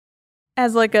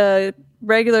As like a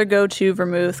regular go-to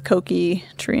vermouth, Koki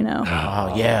Trino.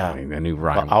 Oh, yeah. I knew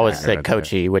Ryan. I always said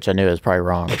Kochi, which I knew is probably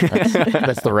wrong.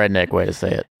 That's the redneck way to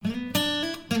say it.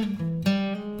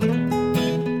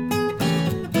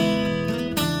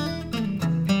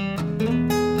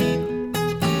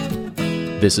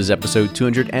 This is episode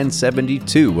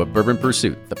 272 of Bourbon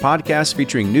Pursuit, the podcast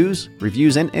featuring news,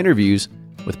 reviews, and interviews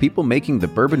with people making the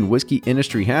bourbon whiskey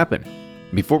industry happen.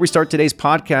 Before we start today's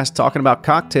podcast talking about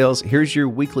cocktails, here's your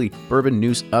weekly bourbon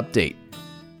news update.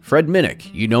 Fred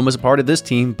Minnick, you know him as a part of this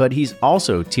team, but he's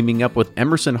also teaming up with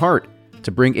Emerson Hart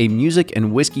to bring a music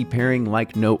and whiskey pairing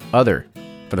like no other.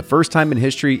 For the first time in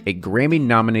history, a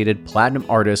Grammy-nominated platinum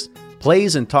artist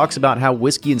plays and talks about how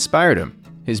whiskey inspired him,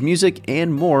 his music,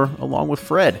 and more, along with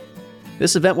Fred.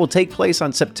 This event will take place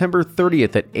on September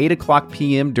 30th at 8 o'clock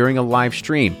p.m. during a live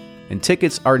stream, and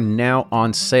tickets are now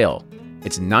on sale.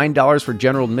 It's $9 for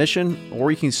general admission, or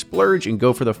you can splurge and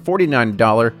go for the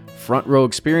 $49 front row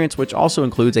experience, which also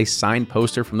includes a signed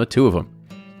poster from the two of them.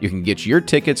 You can get your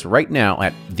tickets right now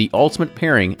at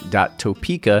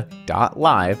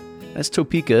theultimatepairing.topeka.live. That's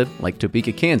Topeka, like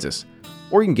Topeka, Kansas.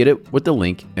 Or you can get it with the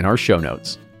link in our show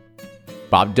notes.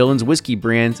 Bob Dylan's whiskey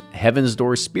brand, Heaven's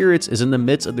Door Spirits, is in the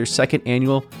midst of their second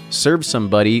annual Serve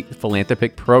Somebody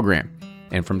philanthropic program.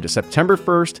 And from September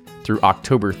 1st through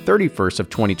October 31st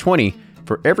of 2020,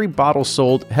 for every bottle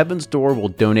sold, Heaven's Door will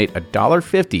donate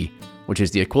 $1.50, which is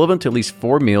the equivalent to at least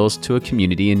 4 meals to a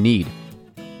community in need.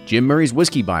 Jim Murray's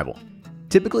Whiskey Bible,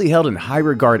 typically held in high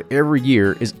regard every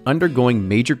year, is undergoing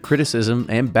major criticism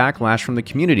and backlash from the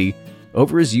community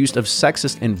over his use of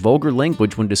sexist and vulgar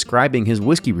language when describing his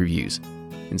whiskey reviews.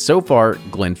 And so far,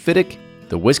 Glenfiddich,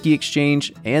 the Whiskey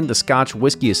Exchange, and the Scotch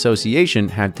Whisky Association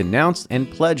have denounced and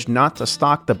pledged not to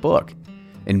stock the book.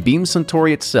 And Beam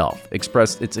Suntory itself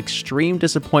expressed its extreme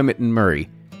disappointment in Murray,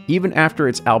 even after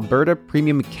its Alberta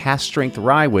Premium Cask Strength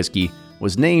Rye Whiskey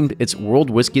was named its World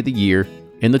Whiskey of the Year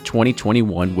in the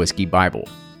 2021 Whiskey Bible.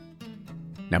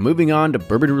 Now moving on to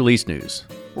bourbon release news.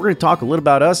 We're going to talk a little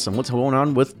about us and what's going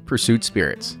on with Pursuit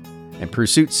Spirits. And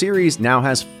Pursuit Series now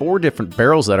has 4 different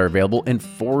barrels that are available in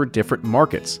 4 different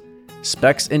markets.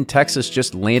 Specs in Texas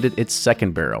just landed its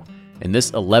second barrel, and this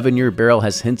 11-year barrel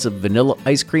has hints of vanilla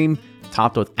ice cream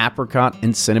topped with apricot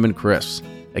and cinnamon crisps.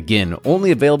 Again,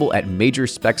 only available at major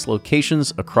Specs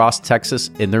locations across Texas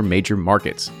in their major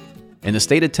markets. And the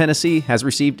state of Tennessee has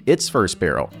received its first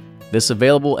barrel. This,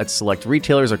 available at select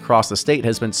retailers across the state,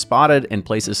 has been spotted in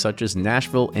places such as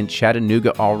Nashville and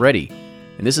Chattanooga already.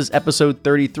 And this is episode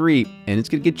 33, and it's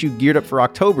going to get you geared up for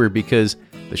October because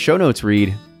the show notes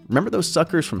read, remember those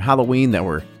suckers from Halloween that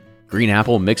were green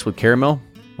apple mixed with caramel?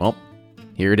 Well,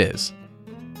 here it is.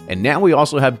 And now we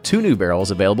also have 2 new barrels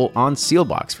available on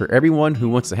Sealbox for everyone who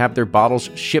wants to have their bottles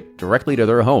shipped directly to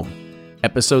their home.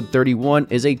 Episode 31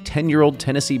 is a 10-year-old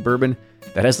Tennessee bourbon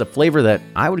that has the flavor that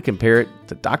I would compare it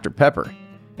to Dr. Pepper.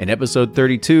 And episode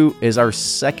 32 is our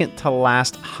second to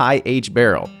last high-aged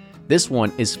barrel. This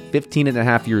one is 15 and a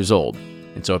half years old.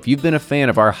 And so if you've been a fan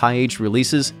of our high-aged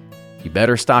releases, you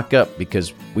better stock up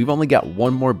because we've only got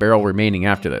 1 more barrel remaining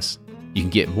after this. You can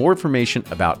get more information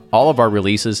about all of our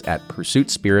releases at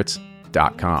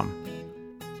pursuitspirits.com.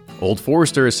 Old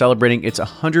Forester is celebrating its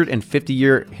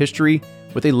 150-year history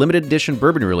with a limited edition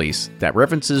bourbon release that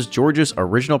references Georgia's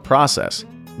original process,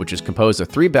 which is composed of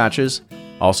 3 batches,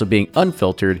 also being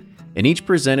unfiltered, and each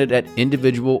presented at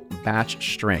individual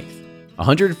batch strength.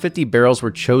 150 barrels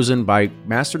were chosen by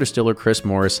master distiller Chris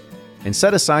Morris and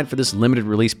set aside for this limited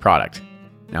release product.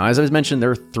 Now, as I mentioned,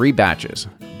 there are 3 batches.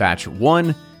 Batch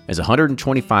 1 is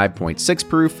 125.6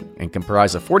 proof and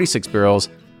comprised of 46 barrels,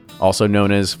 also known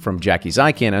as, from Jackie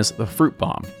Zykan, as the Fruit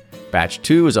Bomb. Batch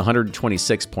 2 is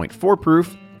 126.4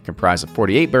 proof, comprised of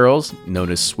 48 barrels,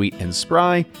 known as Sweet and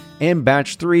Spry, and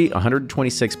Batch 3,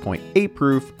 126.8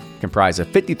 proof, comprised of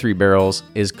 53 barrels,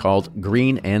 is called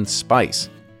Green and Spice.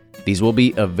 These will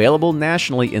be available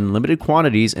nationally in limited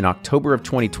quantities in October of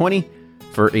 2020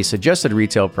 for a suggested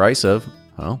retail price of,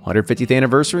 150th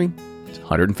anniversary, it's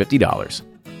 $150.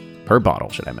 Per bottle,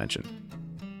 should I mention.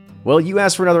 Well, you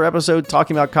asked for another episode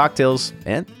talking about cocktails,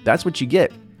 and that's what you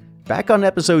get. Back on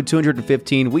episode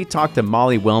 215, we talked to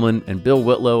Molly Wellman and Bill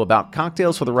Whitlow about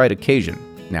cocktails for the right occasion.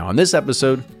 Now, on this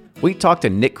episode, we talked to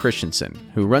Nick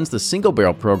Christensen, who runs the single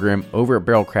barrel program over at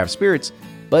Barrel Craft Spirits,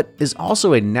 but is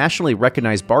also a nationally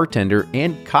recognized bartender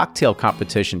and cocktail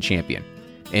competition champion.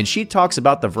 And she talks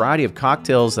about the variety of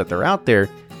cocktails that they're out there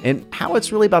and how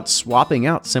it's really about swapping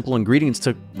out simple ingredients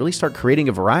to really start creating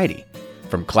a variety.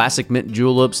 From classic mint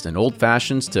juleps and old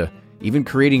fashions to even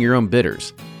creating your own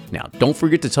bitters. Now, don't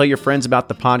forget to tell your friends about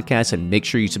the podcast and make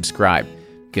sure you subscribe,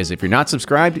 because if you're not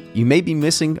subscribed, you may be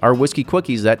missing our whiskey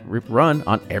quickies that run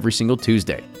on every single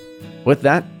Tuesday. With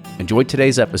that, enjoy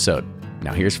today's episode.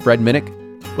 Now here's Fred Minnick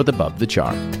with Above the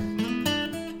Char.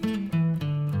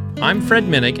 I'm Fred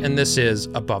Minnick, and this is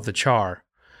Above the Char.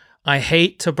 I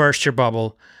hate to burst your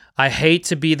bubble. I hate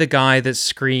to be the guy that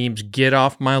screams, "Get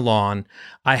off my lawn."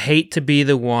 I hate to be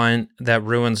the one that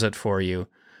ruins it for you.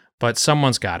 But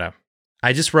someone's gotta.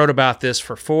 I just wrote about this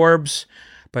for Forbes,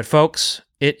 but folks,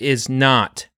 it is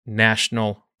not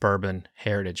National Bourbon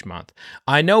Heritage Month.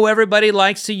 I know everybody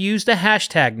likes to use the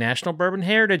hashtag National Bourbon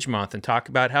Heritage Month and talk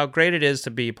about how great it is to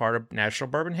be part of National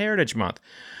Bourbon Heritage Month.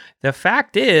 The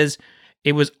fact is,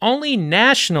 it was only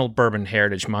National Bourbon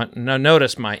Heritage Month. Now,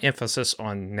 notice my emphasis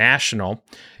on national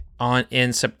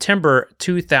in September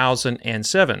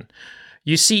 2007.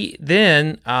 You see,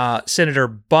 then Senator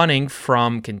Bunning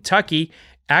from Kentucky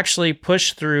actually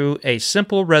pushed through a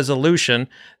simple resolution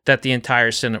that the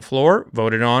entire Senate floor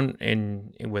voted on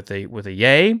with a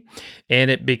yay,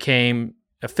 and it became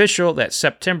official that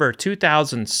September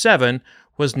 2007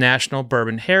 was National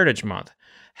Bourbon Heritage Month.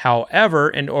 However,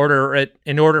 in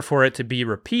order for it to be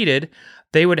repeated,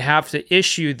 they would have to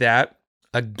issue that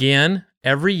again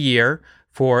every year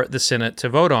for the Senate to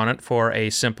vote on it for a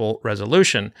simple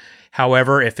resolution.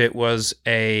 However, if it was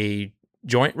a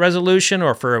joint resolution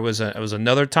or if it was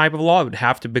another type of law, it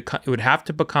would have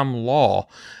to become law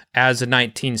as the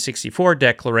 1964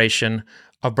 Declaration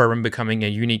of Bourbon becoming a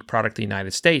unique product the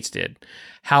United States did.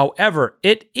 However,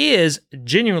 it is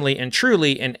genuinely and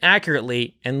truly and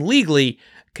accurately and legally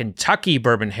Kentucky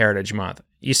Bourbon Heritage Month.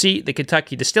 You see, the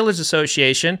Kentucky Distillers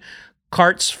Association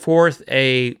carts forth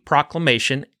a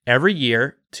proclamation every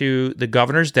year to the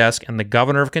governor's desk, and the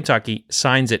governor of Kentucky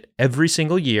signs it every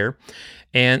single year,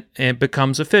 and it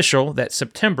becomes official that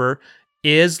September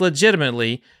is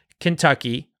legitimately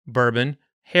Kentucky Bourbon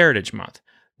Heritage Month.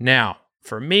 Now,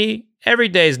 for me, every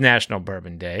day is National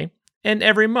Bourbon Day, and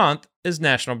every month is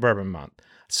National Bourbon Month.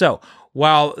 So,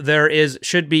 while there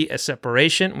should be a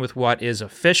separation with what is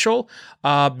official,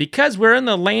 because we're in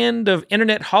the land of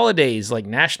internet holidays like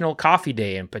National Coffee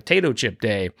Day and Potato Chip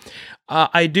Day,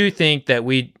 I do think that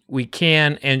we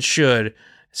can and should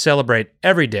celebrate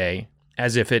every day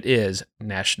as if it is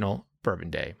National Bourbon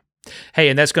Day. Hey,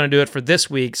 and that's going to do it for this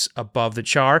week's Above the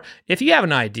Char. If you have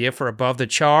an idea for Above the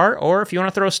Char, or if you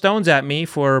want to throw stones at me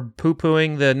for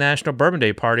poo-pooing the National Bourbon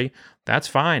Day party, that's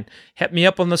fine. Hit me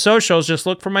up on the socials. Just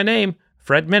look for my name,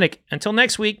 Fred Minnick. Until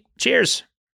next week, cheers.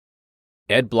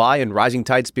 Ed Bly and Rising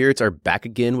Tide Spirits are back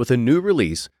again with a new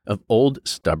release of Old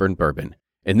Stubborn Bourbon.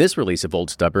 And this release of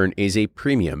Old Stubborn is a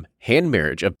premium hand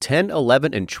marriage of 10,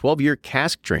 11, and 12-year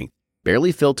cask strength,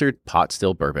 barely filtered pot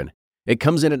still bourbon. It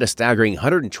comes in at a staggering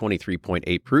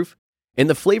 123.8 proof, and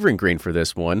the flavoring grain for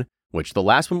this one, which the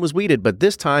last one was wheated, but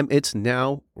this time it's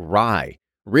now rye.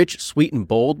 Rich, sweet, and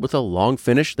bold with a long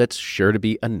finish that's sure to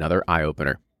be another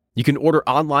eye-opener. You can order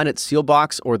online at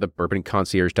Sealbox or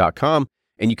thebourbonconcierge.com,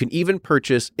 and you can even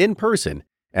purchase in person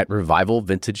at Revival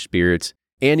Vintage Spirits,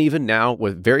 and even now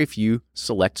with very few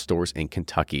select stores in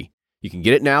Kentucky. You can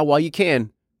get it now while you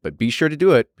can, but be sure to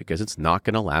do it because it's not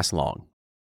going to last long.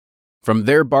 From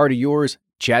their bar to yours,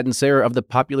 Chad and Sarah of the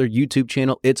popular YouTube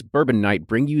channel It's Bourbon Night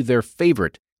bring you their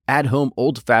favorite at-home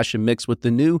old-fashioned mix with the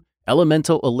new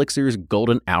Elemental Elixirs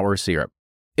Golden Hour Syrup.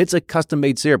 It's a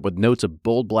custom-made syrup with notes of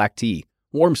bold black tea,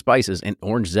 warm spices, and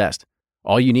orange zest.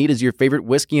 All you need is your favorite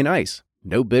whiskey and ice.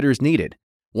 No bitters needed.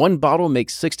 One bottle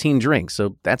makes 16 drinks,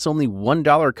 so that's only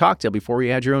 $1 a cocktail before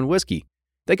you add your own whiskey.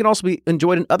 They can also be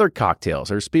enjoyed in other cocktails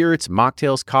or spirits,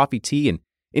 mocktails, coffee, tea, and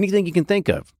anything you can think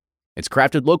of. It's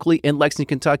crafted locally in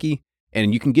Lexington, Kentucky,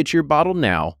 and you can get your bottle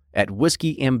now at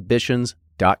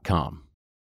whiskeyambitions.com.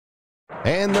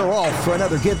 And they're off for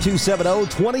another Gift 270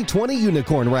 2020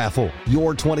 Unicorn Raffle.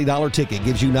 Your $20 ticket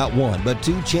gives you not one, but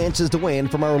two chances to win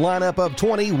from our lineup of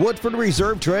 20 Woodford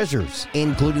Reserve treasures,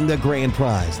 including the grand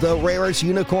prize, the rarest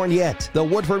unicorn yet, the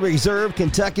Woodford Reserve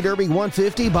Kentucky Derby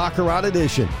 150 Baccarat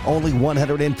Edition. Only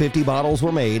 150 bottles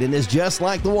were made and is just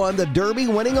like the one the Derby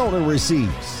winning owner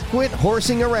receives. Quit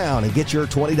horsing around and get your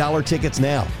 $20 tickets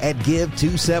now at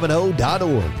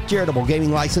give270.org. Charitable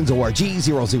Gaming License ORG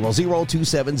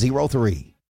 0002703.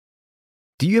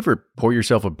 Do you ever pour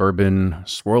yourself a bourbon,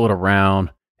 swirl it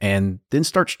around, and then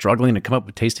start struggling to come up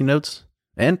with tasting notes?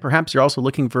 And perhaps you're also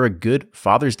looking for a good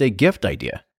Father's Day gift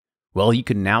idea. Well, you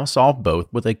can now solve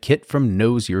both with a kit from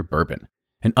Knows Your Bourbon.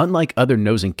 And unlike other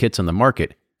nosing kits on the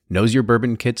market, Knows Your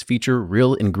Bourbon kits feature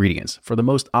real ingredients for the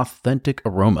most authentic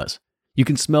aromas. You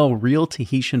can smell real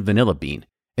Tahitian vanilla bean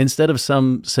instead of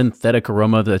some synthetic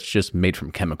aroma that's just made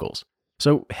from chemicals.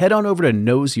 So head on over to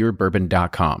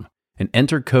knowsyourbourbon.com and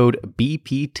enter code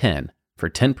BP10 for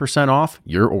 10% off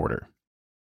your order.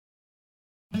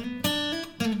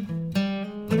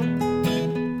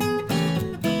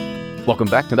 Welcome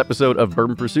back to an episode of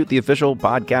Bourbon Pursuit, the official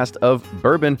podcast of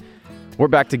bourbon. We're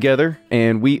back together,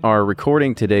 and we are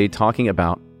recording today talking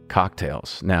about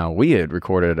cocktails. Now, we had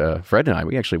recorded, Fred and I,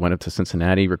 we actually went up to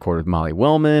Cincinnati, recorded Molly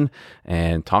Wellman,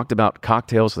 and talked about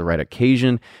cocktails for the right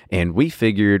occasion, and we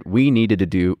figured we needed to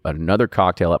do another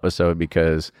cocktail episode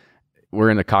because we're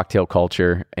in the cocktail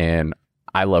culture, and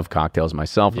I love cocktails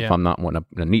myself if I'm not one of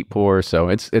a neat pour, so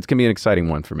it's going to be an exciting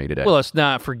one for me today. Well, let's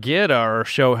not forget our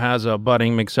show has a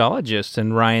budding mixologist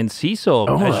and Ryan Cecil,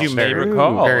 as you may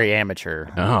recall. Very amateur.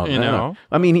 Oh, You no. know?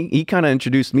 I mean, he kind of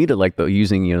introduced me to like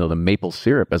using the maple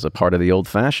syrup as a part of the old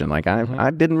fashioned. Like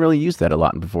I didn't really use that a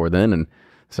lot before then, and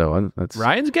so that's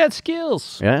Ryan's got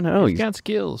skills. Yeah, I know He's got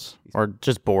skills. Or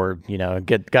just bored,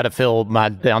 got to fill my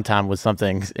downtime with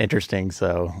something interesting.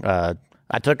 So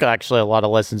I took actually a lot of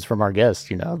lessons from our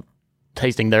guests,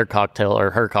 tasting their cocktail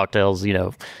or her cocktails,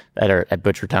 at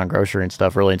Butchertown Grocery and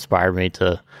stuff really inspired me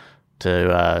to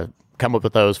come up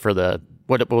with those for the,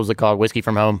 what was it called? Whiskey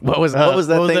from Home. What was that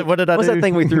thing? What did I What was do? that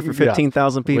thing we threw for Yeah.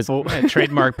 15,000 people?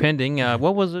 Trademark pending.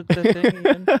 What was it? The thing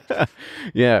again?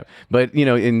 Yeah, but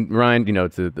in Ryan,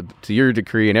 to your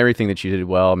degree and everything that you did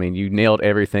well. I mean, you nailed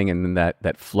everything, and then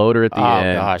that floater at the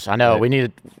end. Oh gosh, I know.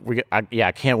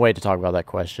 I can't wait to talk about that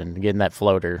question. Getting that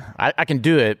floater, I can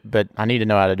do it, but I need to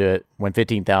know how to do it when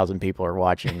 15,000 people are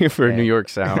watching for a New York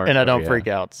sour, and I don't Yeah. freak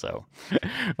out. So,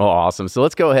 Well, awesome. So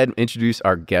let's go ahead and introduce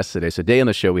our guest today. So today on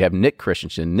the show, we have Nick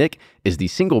Christensen. Nick is the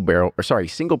single barrel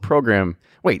program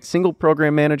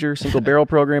manager. Single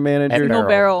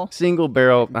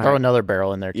barrel. throw another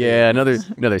barrel in there. Too. Yeah,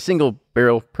 another single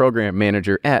barrel program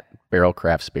manager at Barrel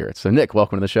Craft Spirits. So Nick,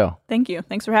 welcome to the show. Thank you.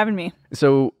 Thanks for having me.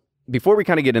 So before we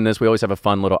kind of get in this, we always have a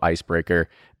fun little icebreaker.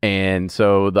 And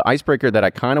so the icebreaker that I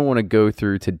kind of want to go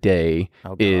through today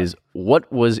is,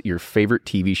 what was your favorite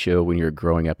TV show when you were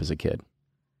growing up as a kid?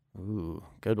 Ooh,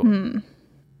 good one.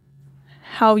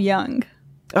 How young?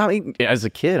 I mean, as a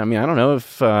kid, I don't know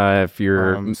if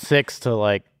you're 6 to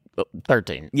like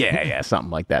 13. yeah, something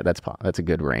like that. That's a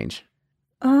good range.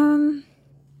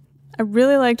 I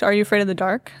really liked Are You Afraid of the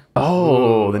Dark?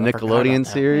 Oh, the I forgot about Nickelodeon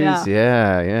that. series.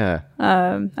 Yeah.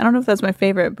 I don't know if that's my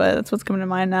favorite, but that's what's coming to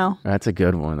mind now. That's a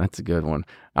good one.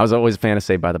 I was always a fan of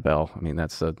Saved by the Bell. I mean,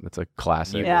 that's a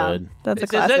classic. Yeah, would. that's a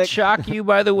Does that classic. shock you,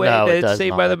 by the way, No, it that does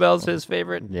Saved by not. the Bell's his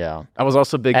favorite? Yeah. I was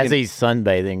also big As in, he's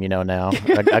sunbathing, now.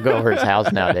 I go over his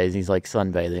house nowadays. He's like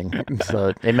sunbathing,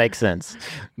 so it makes sense.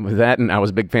 with that, and I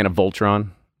was a big fan of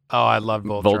Voltron. Oh, I love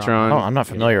Voltron. Oh, I'm not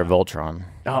familiar with Voltron.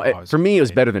 For me, it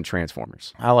was better than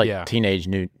Transformers. I like Yeah. Teenage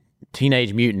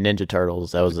Mutant Ninja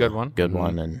Turtles. That was good one. Good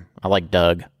one, and I like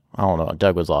Doug. I don't know.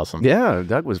 Doug was awesome. Yeah,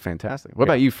 Doug was fantastic. What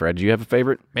about you, Fred? Do you have a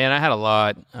favorite? Man, I had a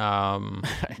lot.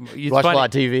 You watch a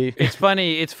lot of TV. It's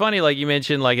funny, like you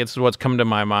mentioned, like it's what's coming to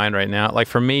my mind right now. Like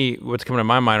for me, what's coming to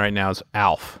my mind right now is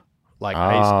Alf. Like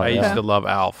I used yeah. to love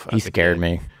Alf. He as a scared kid.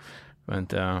 me.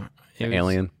 But it was-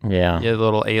 Alien. Yeah. Yeah, the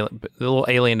little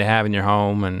alien to have in your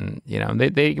home, and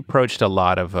they approached a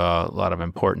lot of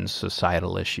important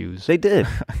societal issues. They did.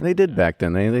 They did back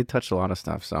then. They touched a lot of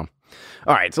stuff. So,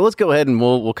 all right. So let's go ahead and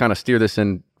we'll kind of steer this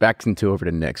back over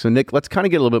to Nick. So Nick, let's kind of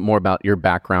get a little bit more about your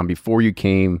background before you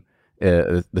came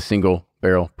the single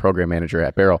barrel program manager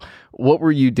at Barrel. What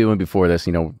were you doing before this?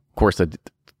 Of course, the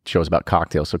show's about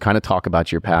cocktails. So kind of talk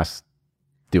about your past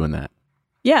doing that.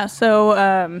 Yeah,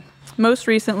 so most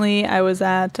recently I was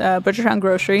at Butchertown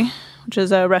Grocery, which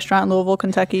is a restaurant in Louisville,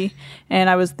 Kentucky, and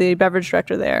I was the beverage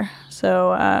director there.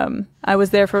 So I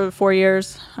was there for 4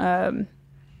 years.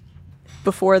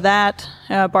 Before that,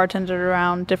 bartended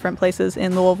around different places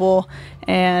in Louisville,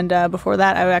 and before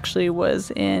that, I actually was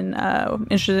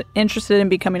interested in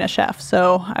becoming a chef.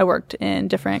 So I worked in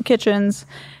different kitchens,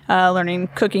 learning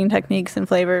cooking techniques and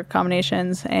flavor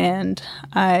combinations, and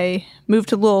I moved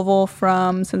to Louisville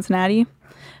from Cincinnati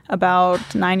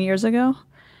about 9 years ago.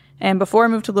 And before I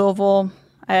moved to Louisville,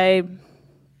 I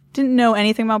didn't know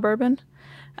anything about bourbon.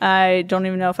 I don't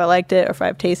even know if I liked it or if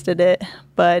I've tasted it,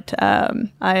 but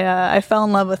I fell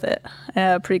in love with it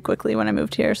pretty quickly when I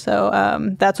moved here. So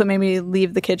that's what made me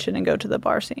leave the kitchen and go to the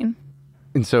bar scene.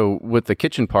 And so with the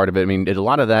kitchen part of it, I mean, did a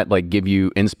lot of that like give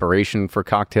you inspiration for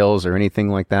cocktails or anything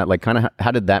like that? Like kind of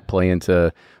how did that play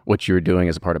into what you were doing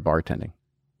as a part of bartending?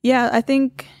 Yeah, I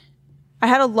think I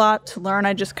had a lot to learn.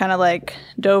 I just kind of like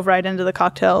dove right into the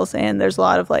cocktails, and there's a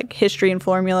lot of like history and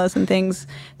formulas and things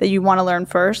that you want to learn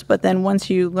first. But then once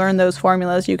you learn those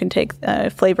formulas, you can take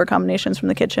flavor combinations from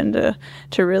the kitchen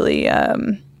to really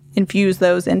infuse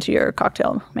those into your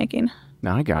cocktail making.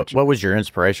 No, I got you. What was your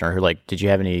inspiration, or like, did you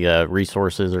have any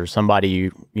resources or somebody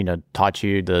you taught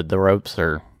you the ropes,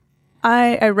 or?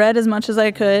 I read as much as I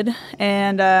could,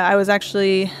 and I was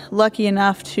actually lucky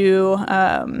enough to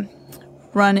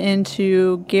run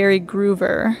into Gary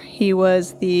Groover. He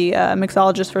was the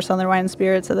mixologist for Southern Wine and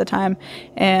Spirits at the time,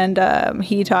 and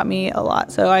he taught me a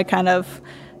lot. So I kind of,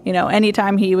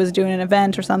 anytime he was doing an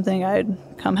event or something, I'd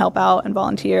come help out and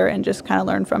volunteer and just kind of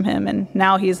learn from him. And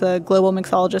now he's a global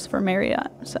mixologist for Marriott.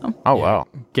 So. Oh, wow.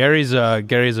 Gary's a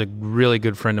really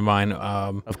good friend of mine.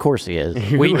 Of course he is.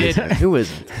 Who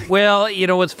isn't? Well,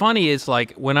 what's funny is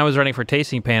like when I was running for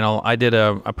Tasting Panel, I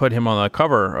put him on the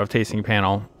cover of Tasting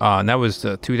Panel, and that was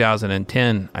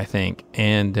 2010, I think.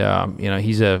 And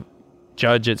he's a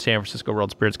judge at San Francisco World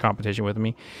Spirits Competition with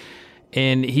me,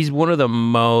 and he's one of the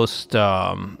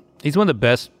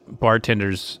best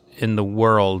bartenders in the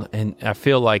world, and I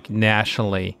feel like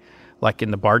nationally, like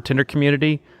in the bartender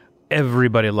community,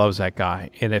 everybody loves that guy.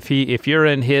 And if you're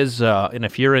in his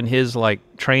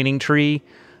like training tree,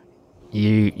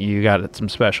 you got some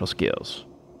special skills.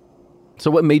 So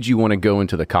what made you want to go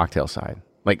into the cocktail side?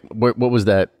 Like what was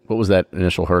that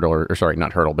initial hurdle, or sorry,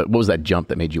 not hurdle, but what was that jump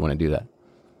that made you want to do that?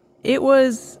 It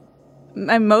was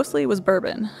mostly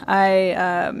bourbon.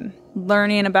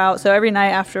 Learning about, so every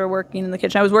night after working in the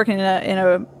kitchen, I was working in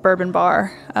a bourbon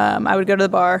bar. I would go to the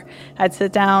bar, I'd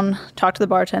sit down, talk to the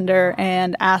bartender,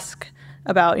 and ask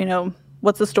about,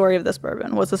 what's the story of this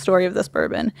bourbon? What's the story of this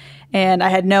bourbon? And I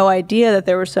had no idea that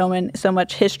there was so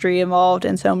much history involved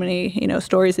and so many,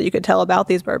 stories that you could tell about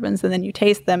these bourbons. And then you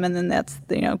taste them, and then that's,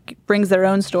 brings their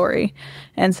own story.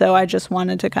 And so I just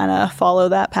wanted to kind of follow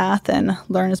that path and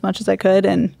learn as much as I could,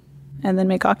 and then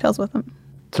make cocktails with them.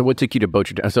 So what took you to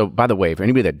Butchertown? So by the way, for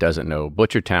anybody that doesn't know,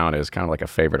 Butchertown is kind of like a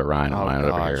favorite of Ryan and mine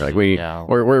over here. Like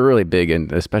we're really big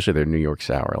in, especially their New York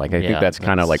sour. Like I think that's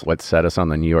kind of like what set us on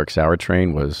the New York sour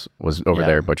train was over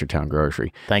there at Butchertown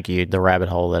Grocery. Thank you. The rabbit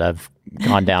hole that I've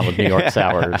gone down with New York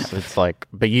sours. It's like,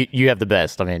 but you have the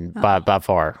best. I mean, by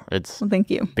far. Well, thank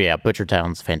you. But yeah,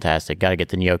 Butchertown's fantastic. Got to get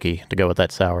the gnocchi to go with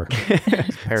that sour.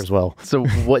 Pairs well. So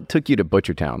what took you to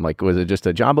Butchertown? Like, was it just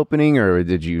a job opening, or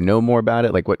did you know more about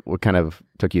it? Like, what kind of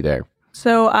took you there?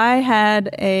 So I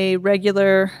had a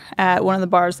regular at one of the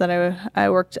bars that I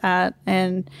worked at,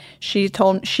 and she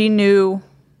knew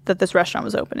that this restaurant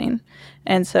was opening.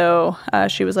 And so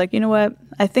she was like, you know what?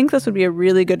 I think this would be a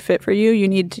really good fit for you. You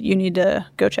need to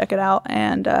go check it out.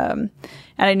 And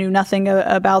I knew nothing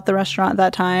about the restaurant at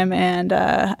that time, and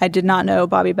I did not know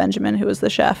Bobby Benjamin, who was the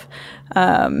chef.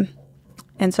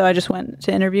 And so I just went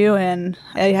to interview, and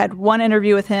I had one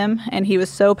interview with him, and he was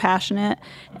so passionate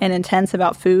and intense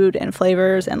about food and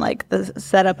flavors and like the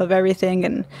setup of everything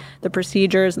and the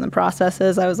procedures and the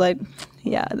processes. I was like,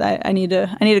 yeah, I need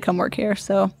to come work here.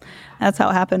 So that's how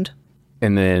it happened.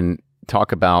 And then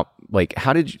talk about like,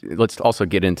 let's also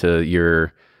get into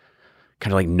your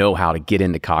kind of like know how to get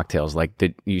into cocktails. Like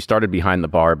you started behind the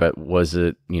bar, but was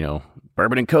it,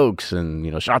 bourbon and cokes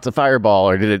and, shots of Fireball,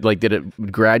 or did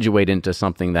it graduate into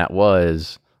something that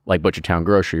was like Butchertown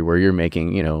Grocery where you're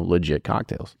making, legit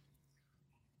cocktails?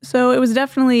 So it was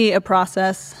definitely a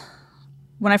process.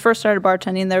 When I first started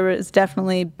bartending, there was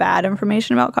definitely bad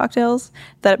information about cocktails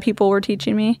that people were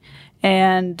teaching me.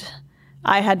 And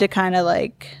I had to kind of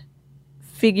like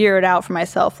figure it out for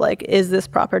myself. Like, is this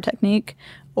proper technique?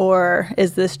 Or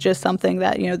is this just something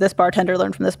that, this bartender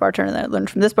learned from this bartender that learned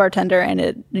from this bartender, and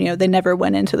it, they never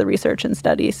went into the research and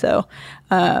study. So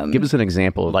give us an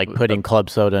example. Like putting club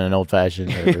soda in an old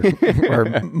fashioned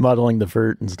or muddling the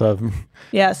fruit and stuff.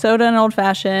 Yeah, soda and old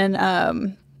fashioned.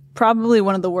 Probably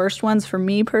one of the worst ones for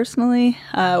me personally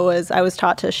was I was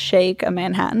taught to shake a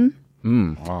Manhattan.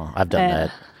 Oh, I've done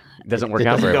that. It doesn't work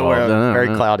out very well.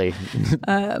 Very cloudy.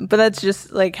 But that's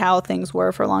just like how things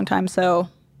were for a long time. So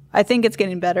I think it's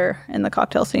getting better in the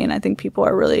cocktail scene. I think people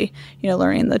are really,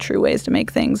 learning the true ways to make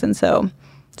things. And so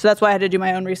that's why I had to do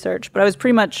my own research. But I was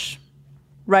pretty much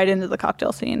right into the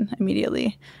cocktail scene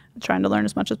immediately, trying to learn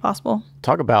as much as possible.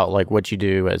 Talk about like what you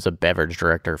do as a beverage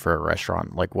director for a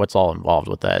restaurant. Like what's all involved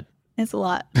with that? It's a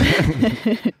lot.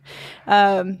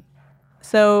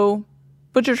 So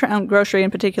Butchertown Grocery in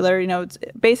particular,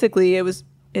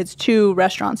 it's two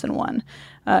restaurants in one.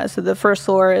 So the first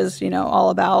floor is,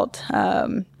 all about,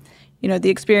 the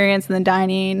experience and the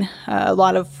dining, a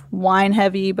lot of wine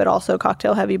heavy, but also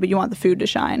cocktail heavy, but you want the food to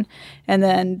shine. And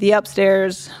then the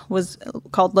upstairs was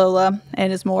called Lola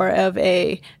and is more of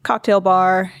a cocktail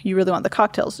bar. You really want the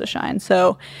cocktails to shine.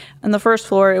 So on the first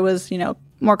floor, it was,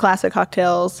 more classic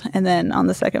cocktails. And then on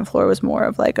the second floor was more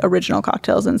of like original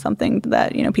cocktails and something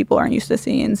that, people aren't used to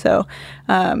seeing. So,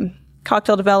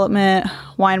 cocktail development,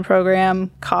 wine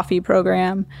program, coffee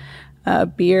program,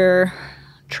 beer,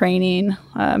 training,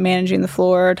 managing the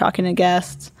floor, talking to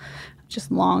guests,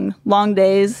 just long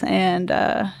days, and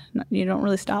you don't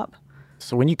really stop.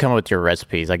 So when you come up with your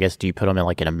recipes, I guess, do you put them in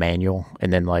like in a manual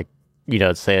and then like,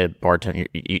 say a bartender,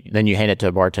 then you hand it to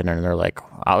a bartender and they're like,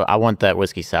 I want that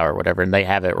whiskey sour or whatever. And they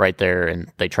have it right there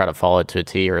and they try to follow it to a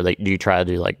T, or do you try to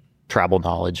do like tribal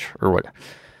knowledge or what?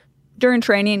 During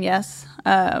training, yes.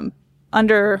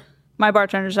 Under my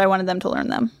bartenders, I wanted them to learn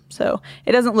them. So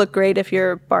it doesn't look great if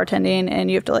you're bartending and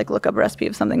you have to like look up a recipe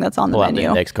of something that's on the menu. The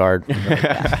index card.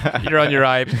 You're on your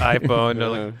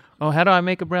iPhone. Like, how do I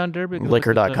make a brown derby?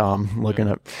 Liquor.com, looking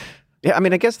up. Yeah, I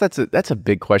mean, I guess that's a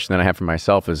big question that I have for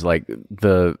myself is like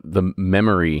the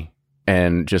memory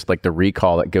and just like the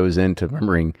recall that goes into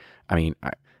remembering. I mean,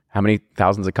 how many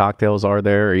thousands of cocktails are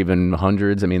there, or even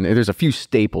hundreds? I mean, there's a few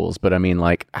staples, but I mean,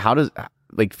 like, how does,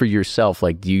 like, for yourself,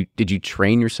 like, did you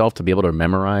train yourself to be able to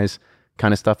memorize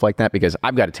kind of stuff like that? Because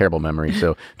I've got a terrible memory,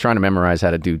 so trying to memorize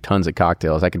how to do tons of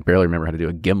cocktails, I can barely remember how to do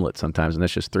a gimlet sometimes, and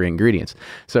that's just 3 ingredients.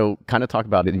 So kind of talk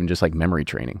about it, even just like memory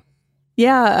training.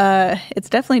 Yeah, it's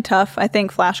definitely tough. I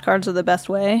think flashcards are the best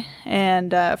way.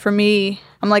 And for me,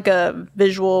 I'm like a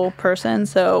visual person.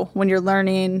 So when you're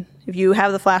learning, if you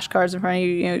have the flashcards in front of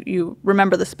you, you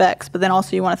remember the specs, but then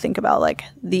also you want to think about like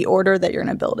the order that you're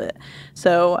going to build it.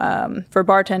 So for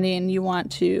bartending, you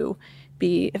want to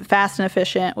be fast and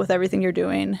efficient with everything you're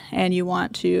doing, and you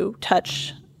want to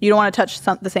you don't want to touch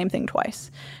the same thing twice.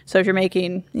 So if you're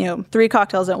making, 3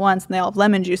 cocktails at once and they all have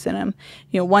lemon juice in them,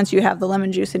 once you have the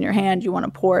lemon juice in your hand, you want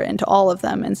to pour it into all of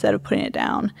them instead of putting it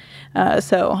down.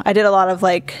 So I did a lot of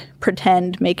like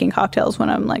pretend making cocktails when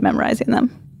I'm like memorizing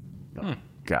them.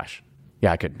 Gosh.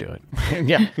 Yeah, I couldn't do it.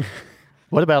 Yeah.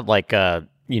 What about like,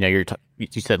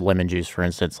 you said lemon juice, for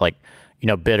instance, like,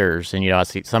 bitters, and, I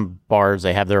see some bars,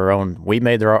 they have their own, we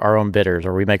made our own bitters,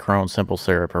 or we make our own simple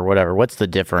syrup or whatever. What's the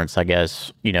difference, I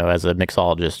guess, as a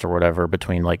mixologist or whatever,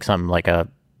 between like something like a,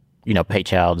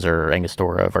 Peychaud's or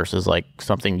Angostura versus like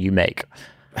something you make?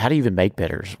 How do you even make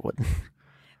bitters? What?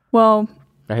 Well,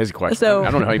 that is a question. So, I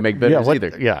don't know how you make bitters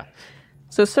either. Yeah.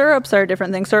 So syrups are a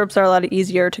different thing. Syrups are a lot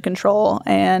easier to control,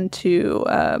 and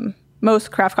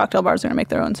most craft cocktail bars are going to make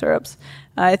their own syrups.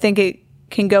 I think it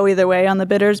can go either way on the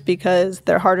bitters because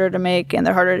they're harder to make and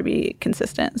they're harder to be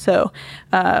consistent. So,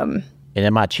 and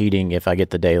am I cheating if I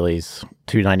get the Dailies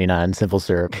 $2.99 simple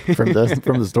syrup from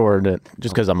the store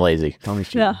just because I'm lazy?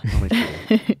 Yeah.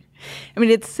 I mean,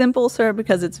 it's simple syrup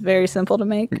because it's very simple to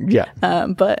make. Yeah.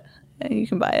 But you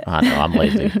can buy it. I know, I'm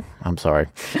lazy. I'm sorry.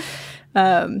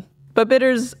 But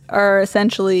bitters are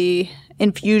essentially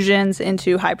infusions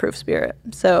into high proof spirit.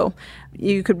 So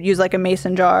you could use like a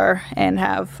mason jar and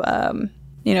have,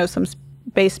 some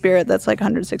base spirit that's like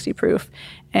 160 proof,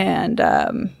 and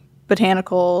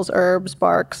botanicals, herbs,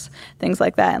 barks, things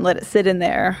like that, and let it sit in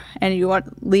there. And you want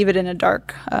to leave it in a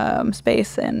dark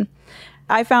space. And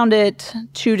I found it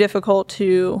too difficult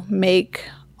to make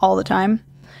all the time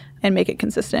and make it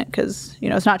consistent because,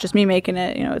 it's not just me making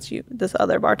it, it's this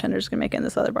other bartender's going to make it and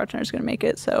this other bartender's going to make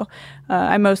it. So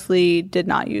I mostly did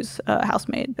not use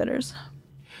house-made bitters.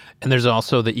 And there's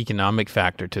also the economic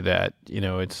factor to that.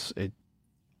 It's a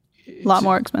lot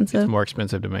more expensive. It's more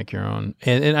expensive to make your own.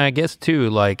 And I guess,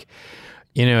 too, like,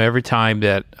 every time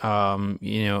that,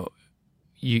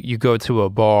 you go to a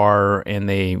bar and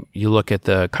you look at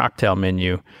the cocktail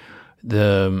menu,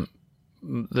 the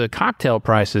cocktail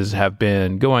prices have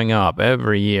been going up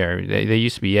every year. They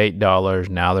used to be $8.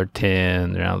 Now they're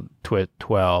 $10. They're now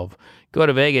 $12. Go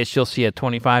to Vegas, you'll see a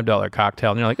 $25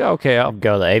 cocktail, and you're like, oh, okay, I'll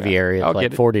go to the aviary. It's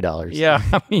like $40. Yeah,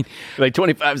 I mean, like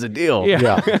 25 is a deal.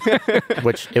 Yeah.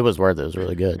 Which it was worth. It was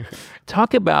really good.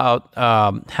 Talk about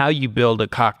how you build a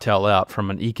cocktail out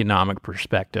from an economic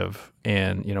perspective,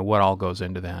 and what all goes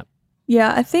into that.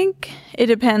 Yeah, I think it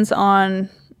depends on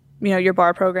your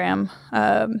bar program.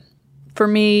 For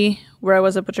me, where I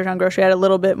was at Butchertown Grocery, I had a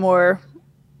little bit more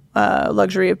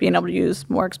luxury of being able to use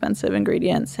more expensive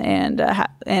ingredients and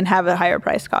have a higher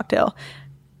priced cocktail.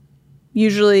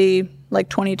 Usually, like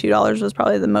 $22 was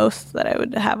probably the most that I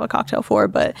would have a cocktail for,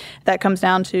 but that comes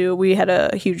down to we had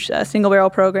a huge single barrel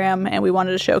program, and we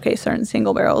wanted to showcase certain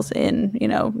single barrels in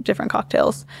different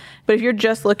cocktails. But if you're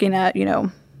just looking at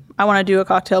I want to do a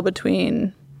cocktail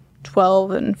between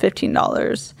 $12 and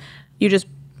 $15, you just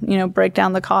break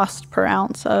down the cost per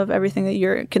ounce of everything that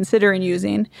you're considering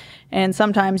using. And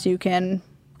sometimes you can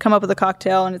come up with a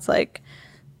cocktail and it's like,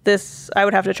 this, I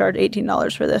would have to charge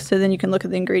 $18 for this. So then you can look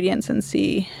at the ingredients and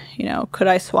see, could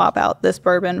I swap out this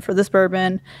bourbon for this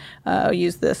bourbon,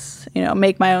 use this,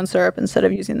 make my own syrup instead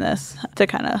of using this to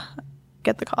kind of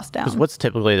get the cost down. What's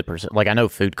typically the percent? Like, I know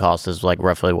food cost is like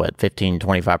roughly 15,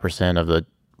 25% of the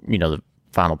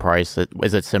final price?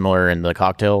 Is it similar in the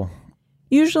cocktail?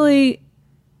 Usually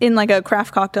in like a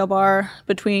craft cocktail bar,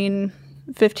 between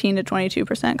 15 to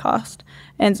 22% cost.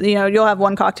 And you'll have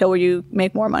one cocktail where you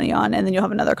make more money on, and then you'll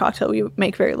have another cocktail where you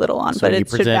make very little on. So but you it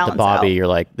should present balance to Bobby, out. you're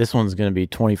like, this one's going to be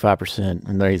 25%.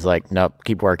 And then he's like, nope,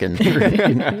 keep working.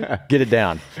 Get it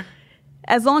down.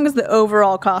 As long as the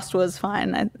overall cost was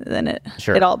fine, then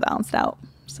it all balanced out.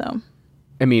 So,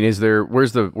 I mean,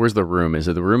 where's the room? Is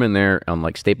it the room in there on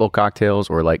like staple cocktails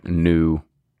or like new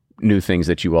things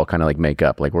that you all kind of like make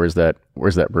up? Like where's that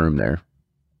room there?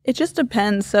 it just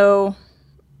depends. So,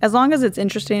 as long as it's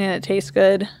interesting and it tastes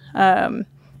good,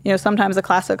 sometimes a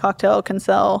classic cocktail can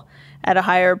sell at a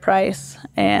higher price,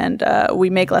 and we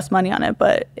make less money on it,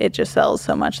 but it just sells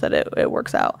so much that it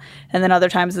works out. And then other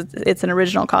times it's an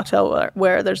original cocktail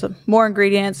where there's more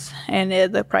ingredients and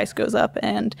the price goes up,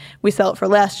 and we sell it for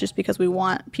less just because we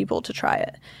want people to try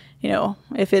it.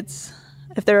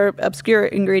 If there are obscure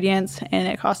ingredients and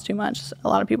it costs too much, a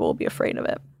lot of people will be afraid of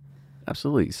it.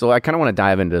 Absolutely. So I kind of want to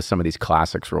dive into some of these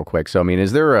classics real quick. So I mean,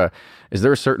 is there a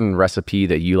certain recipe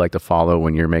that you like to follow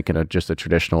when you're making just a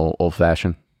traditional old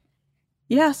fashioned?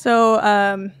 Yeah.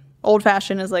 So old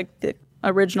fashioned is like the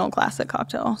original classic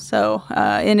cocktail. So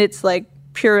in its like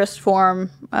purest form,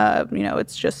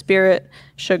 it's just spirit,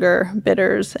 sugar,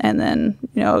 bitters, and then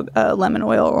lemon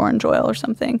oil or orange oil or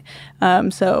something.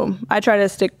 So I try to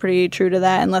stick pretty true to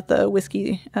that and let the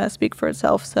whiskey speak for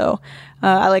itself. So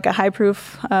I like a high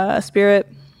proof spirit,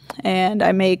 and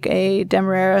I make a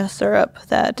Demerara syrup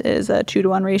that is a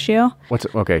 2-to-1 ratio.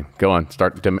 Okay, go on.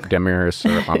 Start Demerara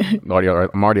syrup. I'm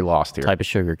already lost here. Type of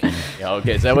sugar cane. Yeah,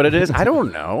 okay, is that what it is? I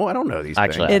don't know these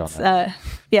Actually, things.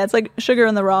 It's like sugar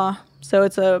in the raw. So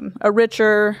it's a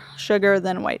richer sugar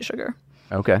than white sugar.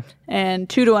 Okay. And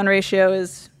 2-to-1 ratio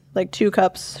is like 2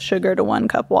 cups sugar to 1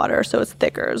 cup water, so it's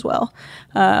thicker as well.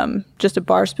 Just a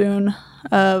bar spoon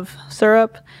of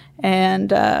syrup and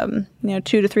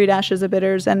 2 to 3 dashes of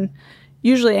bitters, and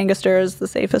usually Angostura is the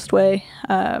safest way.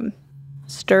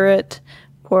 Stir it,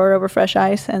 pour it over fresh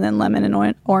ice, and then lemon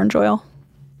and orange oil.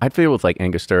 I'd feel with like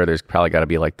Angostura, there's probably got to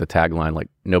be like the tagline, like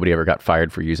nobody ever got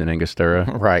fired for using Angostura.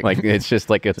 Right. Like it's just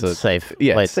like it's a safe.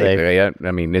 Yeah, Play it's safe. Yeah.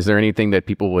 I mean, is there anything that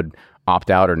people would opt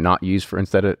out or not use for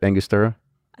instead of Angostura?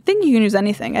 I think you can use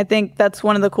anything. I think that's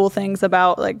one of the cool things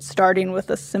about like starting with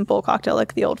a simple cocktail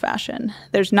like the old fashioned.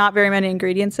 There's not very many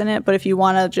ingredients in it, but if you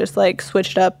want to just like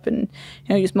switch it up and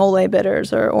use mole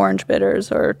bitters or orange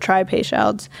bitters or try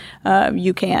Peychaud's,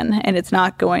 you can, and it's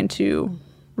not going to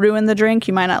ruin the drink.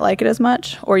 You might not like it as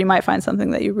much, or you might find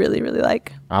something that you really, really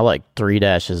like. I like 3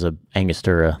 dashes of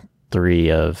Angostura,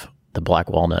 3 of the black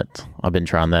walnut. I've been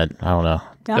trying that. I don't know.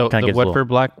 Yeah. The Woodford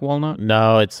Black Walnut?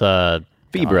 No, it's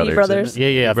Fee Brothers. Fee Brothers.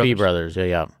 Yeah, Fee Brothers.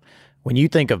 Yeah. When you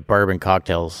think of bourbon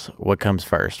cocktails, what comes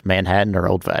first, Manhattan or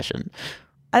old fashioned?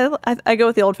 I go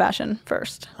with the old fashioned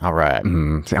first. All right.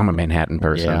 See, I'm a Manhattan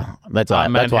person. Yeah, that's why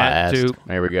I asked. Too.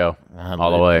 There we go.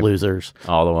 All the way. Losers.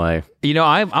 All the way.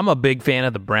 I'm a big fan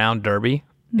of the Brown Derby,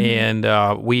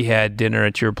 and we had dinner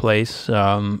at your place,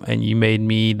 and you made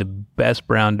me the best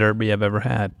Brown Derby I've ever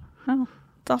had. Oh,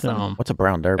 it's awesome. What's a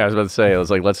brown derby? I was about to say, I was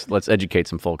like, let's educate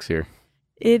some folks here.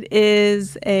 It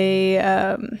is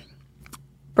a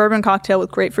bourbon cocktail with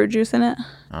grapefruit juice in it.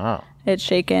 Oh. It's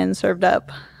shaken, served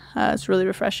up. It's really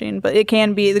refreshing, but it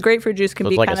can be, the grapefruit juice can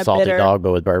So be it's like kind a of salty bitter. dog,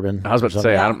 but with bourbon. I was about to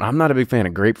say, I'm not a big fan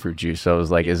of grapefruit juice, so I was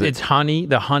like, It's honey.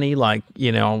 The honey,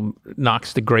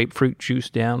 knocks the grapefruit juice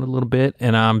down a little bit,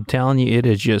 and I'm telling you, it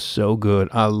is just so good.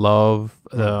 I love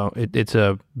it's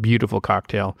a beautiful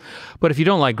cocktail. But if you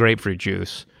don't like grapefruit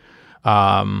juice,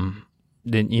 then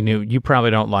you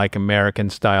probably don't like American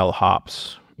style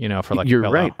hops. For like You're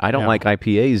Pillow. right. I don't like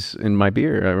IPAs in my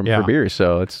beer for beer,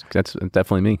 so that's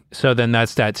definitely me. So then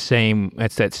that's that same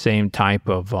type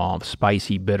of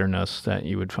spicy bitterness that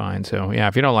you would find. So yeah,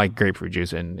 if you don't like grapefruit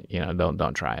juice, and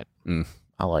don't try it.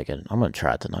 I like it. I'm going to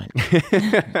try it tonight.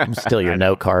 I'm steal your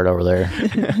note card over there.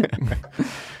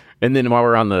 And then while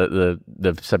we're on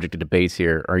the subject of debates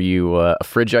here, are you a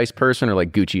fridge ice person or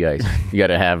like Gucci ice? You got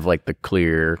to have like the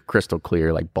clear, crystal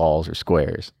clear, like balls or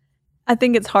squares. I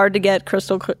think it's hard to get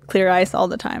crystal clear ice all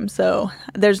the time. So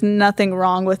there's nothing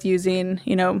wrong with using,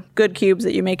 good cubes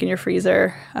that you make in your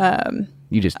freezer.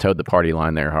 You just towed the party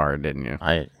line there hard, didn't you?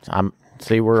 I'm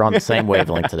see, we're on the same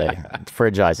wavelength today.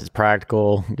 Fridge ice is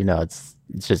practical. It's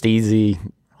just easy.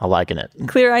 I'm liking it.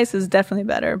 Clear ice is definitely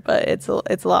better, but it's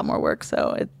a lot more work.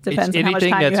 So it depends on how much time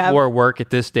you have. Anything that's more work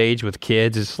at this stage with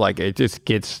kids, it's like it just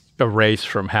gets erased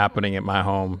from happening at my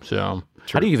home. So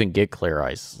How do you even get clear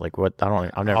ice? Like what?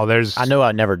 I've never. Oh, I know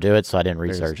I never do it, so I didn't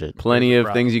research it. Plenty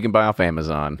of things you can buy off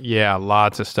Amazon. Yeah,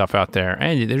 lots of stuff out there,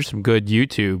 and there's some good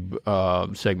YouTube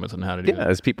segments on how to do Yeah, it.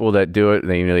 there's people that do it.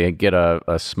 They get a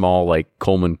small like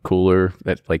Coleman cooler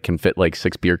that like can fit like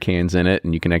 6 beer cans in it,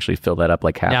 and you can actually fill that up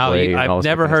like Now, halfway. and all I've this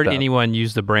never kind of heard stuff. anyone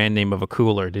use the brand name of a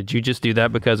cooler. Did you just do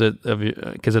that because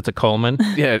it's a Coleman?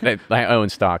 Yeah, I own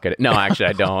stock at it. No, actually,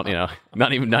 I don't.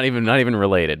 Not even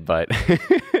related. But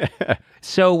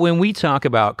So when we talk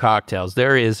about cocktails,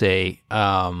 there is a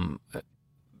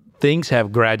things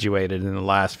have graduated in the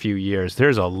last few years.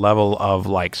 There's a level of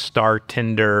like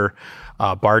Startender.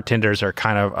 Bartenders are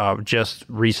kind of just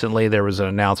recently there was an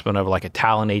announcement of like a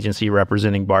talent agency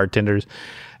representing bartenders.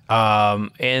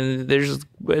 And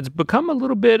it's become a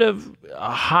little bit of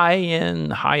a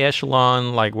high-end, high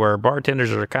echelon, like where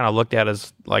bartenders are kind of looked at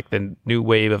as like the new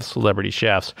wave of celebrity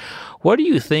chefs. What do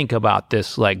you think about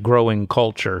this like growing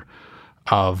culture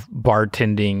of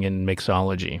bartending and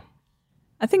mixology?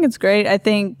 I think it's great. I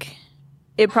think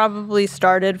it probably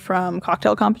started from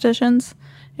cocktail competitions.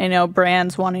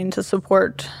 Brands wanting to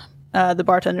support the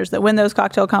bartenders that win those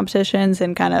cocktail competitions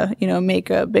and kind of, make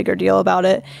a bigger deal about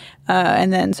it.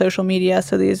 And then social media.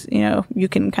 So these, you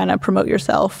can kind of promote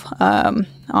yourself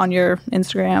on your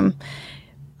Instagram.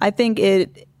 I think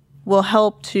it will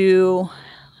help to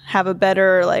have a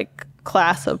better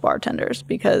class of bartenders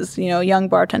because, young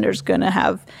bartenders going to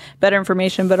have better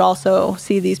information, but also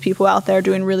see these people out there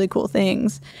doing really cool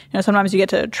things. Sometimes you get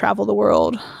to travel the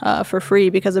world for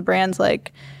free because of brands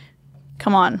like,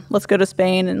 come on, let's go to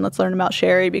Spain and let's learn about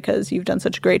sherry because you've done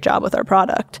such a great job with our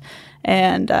product.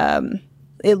 And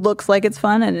it looks like it's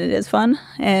fun, and it is fun.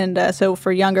 And so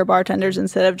for younger bartenders,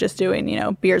 instead of just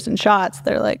doing, beers and shots,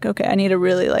 they're like, okay, I need to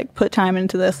really put time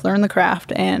into this, learn the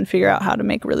craft, and figure out how to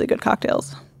make really good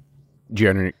cocktails. do you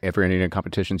ever enter any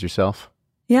competitions yourself?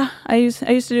 Yeah, I used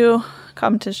to do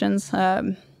competitions.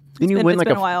 Didn't you win it's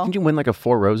been a while. Didn't you win like a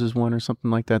Four Roses one or something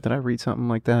like that? Did I read something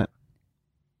like that?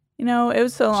 It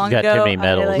was so long got ago. too many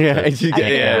medals. I Yeah,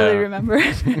 can't really remember.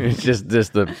 It's just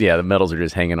the medals are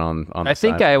just hanging on the I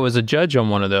think side. I was a judge on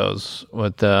one of those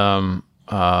with at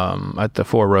the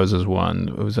Four Roses one.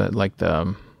 It was at like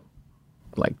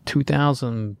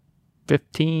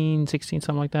 2015, 16,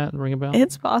 something like that. Ring a bell?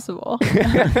 It's possible.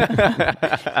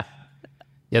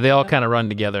 Yeah, they all kind of run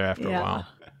together after a Yeah. while.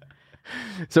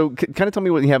 So kind of tell me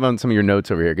what you have on some of your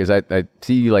notes over here, because I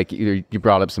see either you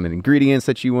brought up some ingredients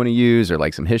that you want to use or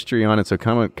like some history on it. So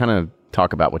kind of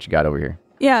talk about what you got over here.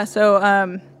 Yeah.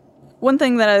 So one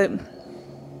thing that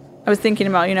I was thinking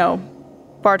about,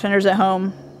 bartenders at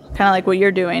home, kind of like what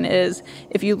you're doing, is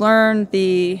if you learn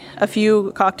a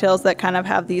few cocktails that kind of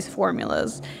have these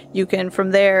formulas, you can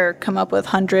from there come up with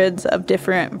hundreds of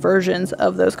different versions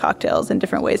of those cocktails and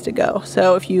different ways to go.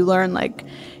 So if you learn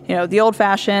the old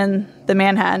fashioned, the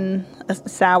Manhattan, a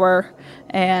sour,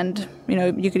 and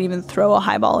you could even throw a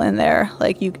highball in there.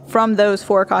 From those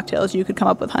 4 cocktails, you could come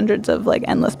up with hundreds of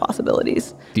endless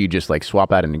possibilities. Do you just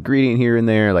swap out an ingredient here and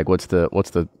there? What's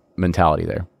the mentality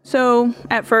there? So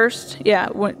at first,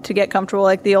 to get comfortable,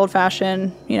 the old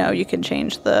fashioned, you can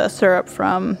change the syrup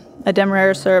from a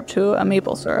demerara syrup to a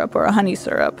maple syrup or a honey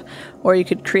syrup, or you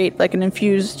could create an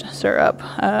infused syrup.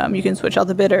 You can switch out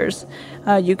the bitters.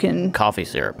 You can Coffee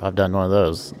syrup. I've done one of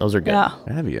those. Those are good. Yeah.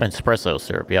 Have you? Espresso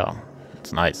syrup. Yeah,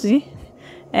 it's nice. see.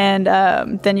 And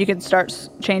then you could start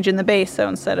changing the base. So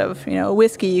instead of a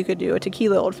whiskey, you could do a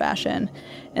tequila old fashioned.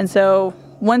 And so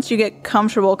once you get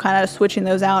comfortable kind of switching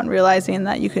those out and realizing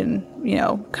that you can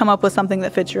come up with something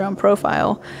that fits your own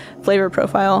flavor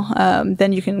profile,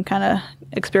 then you can kind of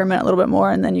experiment a little bit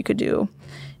more. And then you could do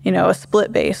a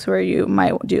split base where you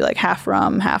might do half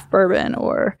rum, half bourbon,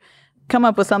 or come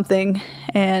up with something.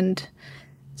 And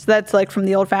so that's from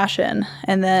the old fashioned.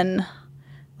 And then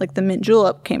the mint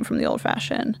julep came from the old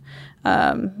fashioned,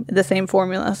 the same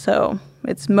formula. So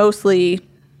it's mostly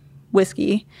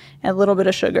whiskey and a little bit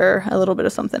of sugar, a little bit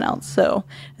of something else. So,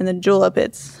 and then julep,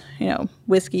 it's,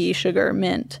 whiskey, sugar,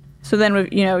 mint. So then,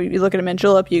 you look at a mint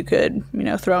julep, you could,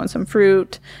 throw in some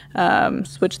fruit,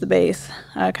 switch the base,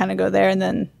 kind of go there. And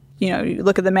then, you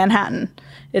look at the Manhattan,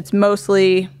 it's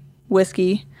mostly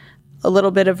whiskey, a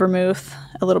little bit of vermouth,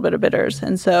 a little bit of bitters.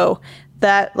 And so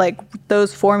that,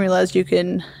 those formulas, you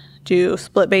can do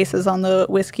split bases on the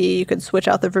whiskey. You could switch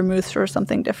out the vermouth for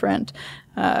something different.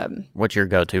 What's your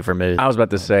go-to vermouth? I was about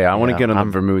to say, I want to Yeah, get on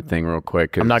the vermouth thing real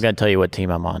quick. I'm not going to tell you what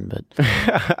team I'm on,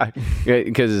 but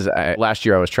because last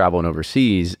year I was traveling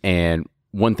overseas, and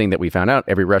one thing that we found out,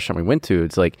 every restaurant we went to,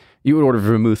 it's like you would order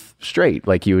vermouth straight.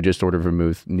 Like you would just order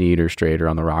vermouth neat or straight or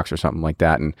on the rocks or something like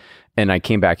that. And I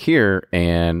came back here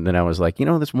and then I was like,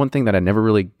 this one thing that I never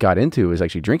really got into was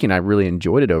actually drinking. I really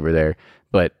enjoyed it over there.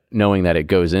 But knowing that it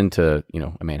goes into,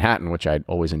 a Manhattan, which I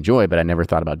always enjoy, but I never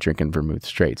thought about drinking vermouth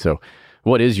straight. So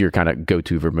what is your kind of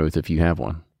go-to vermouth if you have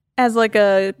one? As like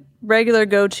a regular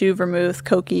go-to vermouth,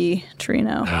 Koki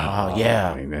Torino. Oh,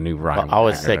 yeah. I knew Ryan. I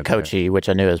always said Kochi, which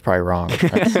I knew is probably wrong.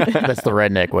 That's the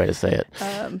redneck way to say it.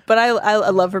 But I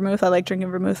love vermouth. I like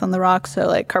drinking vermouth on the rocks. So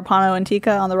like Carpano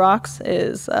Antica on the rocks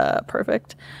is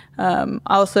perfect.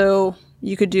 Also,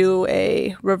 you could do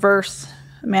a reverse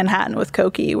Manhattan with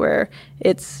Koki where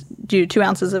it's do 2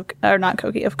 ounces of, or not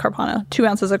Koki, of Carpano, 2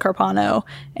 ounces of Carpano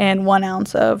and 1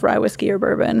 ounce of rye whiskey or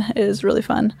bourbon is really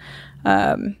fun.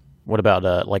 What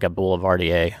about like a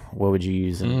Boulevardier? What would you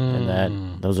use in that?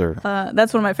 Those are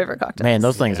that's one of my favorite cocktails. man.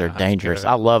 Those things are dangerous.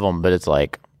 I love them, but it's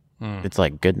like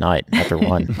good night after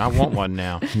one. I want one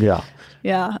now. Yeah.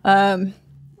 Yeah.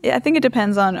 I think it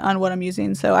depends on what I'm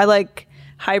using. So I like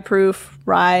high proof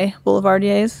rye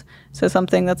Boulevardiers. So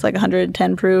something that's like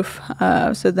 110 proof.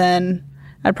 So then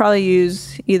I'd probably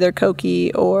use either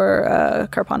Koki or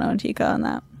Carpano Antica on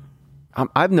that.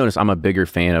 I've noticed I'm a bigger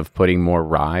fan of putting more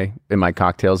rye in my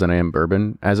cocktails than I am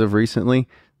bourbon as of recently.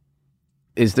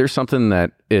 Is there something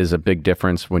that is a big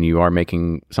difference when you are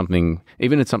making something,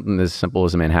 even if it's something as simple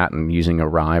as a Manhattan, using a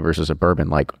rye versus a bourbon?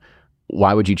 Like,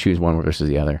 why would you choose one versus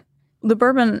the other? The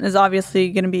bourbon is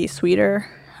obviously going to be sweeter.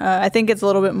 I think it's a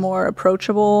little bit more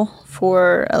approachable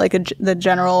for the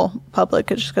general public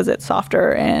just because it's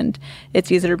softer and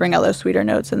it's easier to bring out those sweeter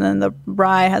notes. And then the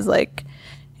rye has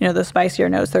the spicier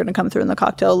notes. They're going to come through in the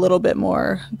cocktail a little bit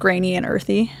more grainy and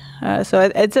earthy.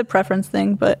 So it's a preference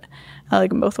thing, but I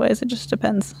like them both ways. It just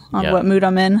depends on what mood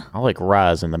I'm in. I like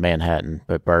rye in the Manhattan,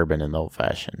 but bourbon in the old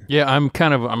fashioned. Yeah, I'm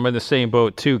in the same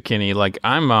boat too, Kenny. Like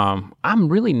I'm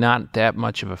really not that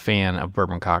much of a fan of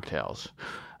bourbon cocktails.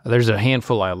 There's a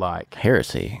handful I like.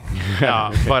 Heresy.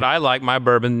 But I like my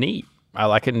bourbon neat. I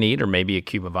like it neat, or maybe a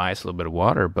cube of ice, a little bit of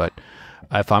water. But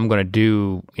if I'm going to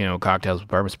do, cocktails with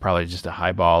bourbon, it's probably just a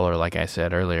highball, or like I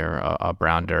said earlier, a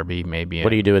brown derby, maybe. What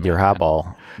do you do with your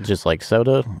highball? Just like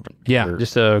soda? Yeah,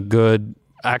 just a good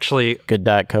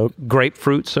Diet Coke?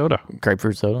 Grapefruit soda.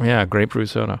 Grapefruit soda? Yeah, grapefruit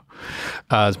soda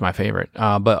is my favorite.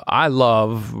 But I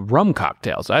love rum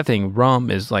cocktails. I think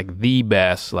rum is like the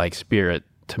best spirit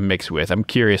to mix with. I'm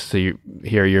curious to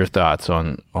hear your thoughts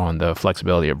on the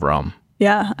flexibility of rum.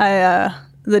 Yeah,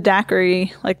 the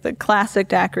daiquiri, like the classic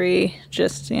daiquiri,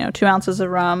 just 2 ounces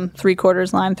of rum,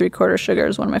 3/4 lime, 3/4 sugar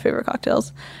is one of my favorite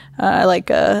cocktails. I like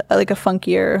a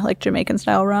funkier, like Jamaican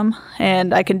style rum,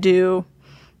 and I can do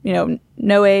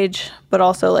no age, but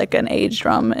also like an aged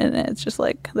rum, and it's just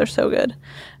they're so good.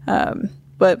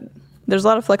 But there's a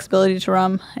lot of flexibility to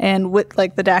rum, and with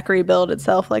the daiquiri build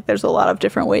itself, there's a lot of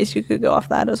different ways you could go off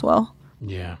that as well.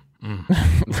 Yeah.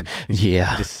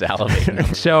 Yeah. Just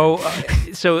salivating.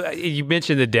 So you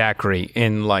mentioned the daiquiri,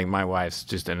 and my wife's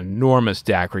just an enormous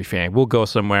daiquiri fan. We'll go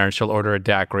somewhere and she'll order a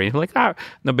daiquiri, and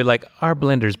they'll be like, our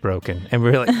blender's broken, and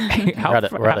we're like,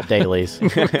 we're at a dailies.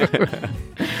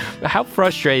 How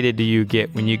frustrated do you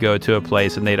get when you go to a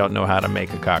place and they don't know how to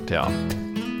make a cocktail?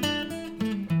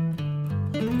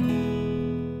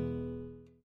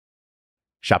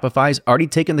 Shopify's already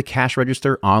taken the cash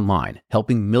register online,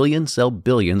 helping millions sell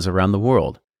billions around the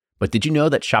world. But did you know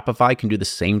that Shopify can do the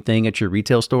same thing at your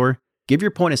retail store? Give your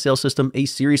point of sale system a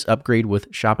serious upgrade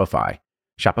with Shopify.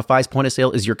 Shopify's point of sale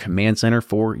is your command center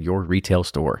for your retail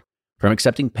store. From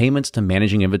accepting payments to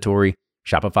managing inventory,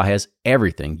 Shopify has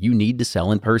everything you need to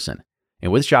sell in person.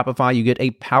 And with Shopify, you get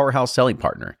a powerhouse selling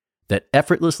partner that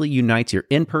effortlessly unites your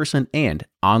in-person and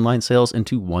online sales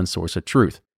into one source of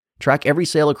truth. Track every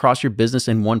sale across your business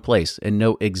in one place and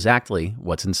know exactly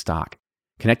what's in stock.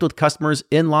 Connect with customers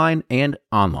in line and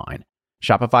online.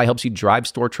 Shopify helps you drive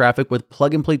store traffic with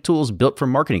plug-and-play tools built for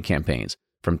marketing campaigns,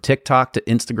 from TikTok to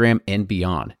Instagram and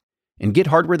beyond. And get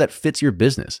hardware that fits your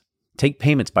business. Take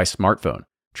payments by smartphone.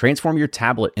 Transform your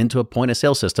tablet into a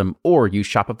point-of-sale system, or use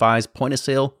Shopify's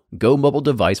point-of-sale Go mobile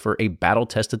device for a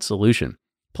battle-tested solution.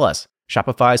 Plus,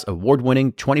 Shopify's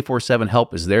award-winning 24/7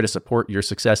 help is there to support your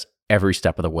success every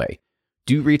step of the way.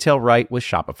 Do retail right with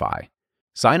Shopify.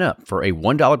 Sign up for a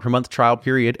 $1 per month trial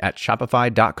period at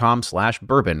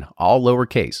shopify.com/bourbon, all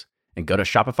lowercase, and go to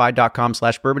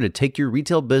shopify.com/bourbon to take your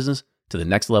retail business to the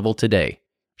next level today.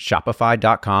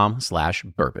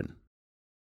 Shopify.com/bourbon.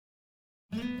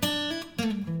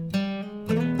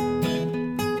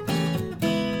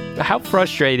 How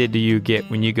frustrated do you get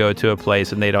when you go to a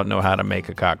place and they don't know how to make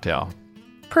a cocktail?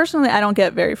 Personally, I don't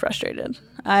get very frustrated.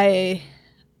 I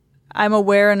I'm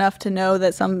aware enough to know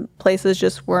that some places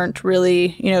just weren't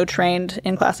really, trained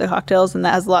in classic cocktails, and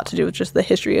that has a lot to do with just the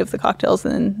history of the cocktails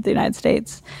in the United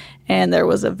States. And there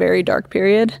was a very dark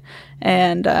period,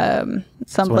 and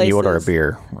some when places you order a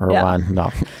beer or a wine,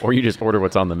 no, Or you just order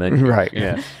what's on the menu. right?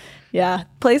 Yeah,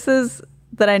 places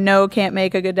that I know can't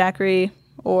make a good daiquiri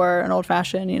or an old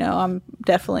fashioned, I'm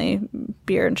definitely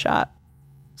beer and shot.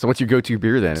 So what's your go-to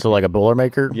beer then? So like a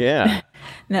Boilermaker, Yeah.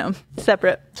 No,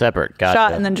 separate. separate. Gotcha.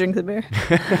 Shot and then drink the beer.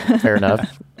 Fair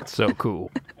enough. So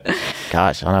cool.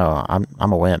 Gosh, I know.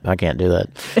 I'm a wimp. I can't do that.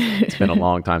 It's been a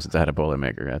long time since I had a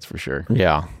Boilermaker, that's for sure.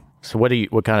 Yeah. So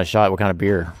what kind of shot? What kind of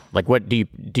beer? Like what do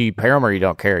you pair them, or you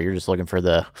don't care? You're just looking for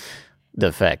the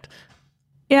effect.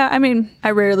 Yeah, I mean,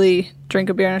 I rarely drink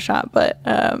a beer and a shot, but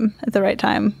at the right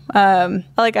time. I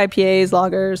like IPAs,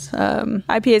 lagers.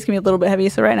 IPAs can be a little bit heavy,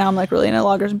 so right now I'm like really into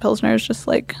lagers and pilsners, just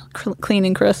like clean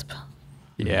and crisp.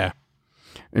 Yeah.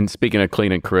 And speaking of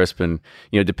clean and crisp, and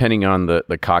depending on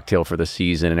the cocktail for the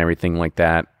season and everything like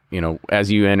that,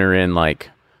 as you enter in like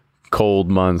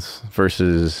cold months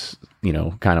versus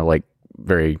kind of like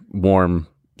very warm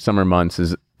summer months,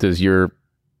 does your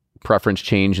preference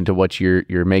change into what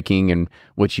you're making and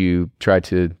what you try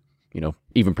to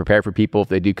even prepare for people if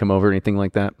they do come over or anything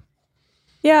like that?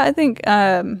 Yeah, I think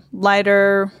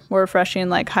lighter, more refreshing,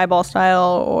 like highball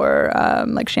style, or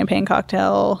like champagne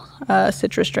cocktail,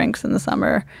 citrus drinks in the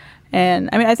summer. And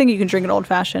I mean, I think you can drink an old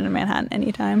fashioned in Manhattan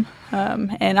anytime.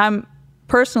 And I'm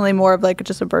personally more of like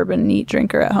just a bourbon neat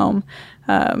drinker at home.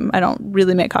 I don't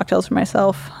really make cocktails for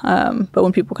myself, but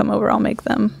when people come over, I'll make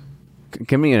them.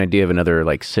 Give me an idea of another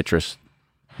like citrus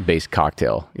based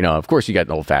cocktail. Of course you got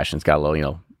the old fashioned, it's got a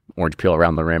little, orange peel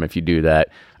around the rim if you do that.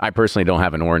 I personally don't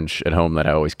have an orange at home that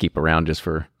I always keep around just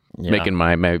for making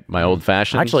my old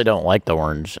fashioned. I actually don't like the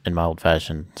orange in my old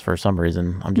fashioned for some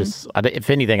reason. I'm just, if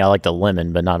anything, I like the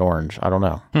lemon, but not orange. I don't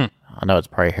know. I know it's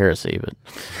probably heresy,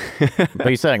 but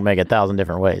you said I can make it 1,000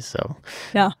 different ways. So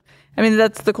Yeah. I mean,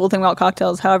 that's the cool thing about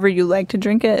cocktails. However you like to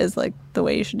drink it is like the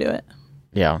way you should do it.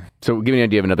 yeah. So give me an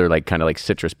idea of another like kind of like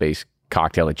citrus based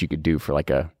cocktail that you could do for like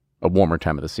a warmer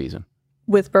time of the season.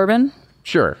 With bourbon?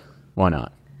 Sure. Why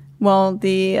not? Well,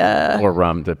 the Or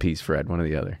rum to appease Fred, one or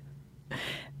the other.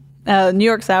 New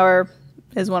York Sour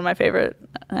is one of my favorite.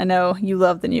 I know you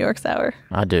love the New York Sour.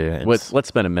 I do. Let's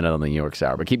spend a minute on the New York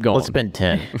Sour, but keep going. Let's spend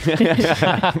 10.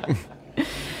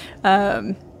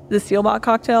 The Seelbach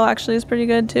cocktail actually is pretty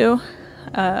good too.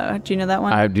 Do you know that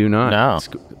one? I do not. No.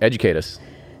 Educate us.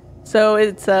 So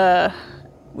it's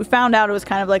we found out it was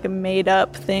kind of like a made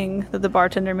up thing that the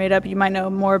bartender made up. You might know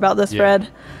more about this, Fred.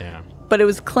 Yeah. But it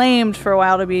was claimed for a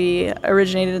while to be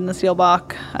originated in the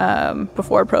Seelbach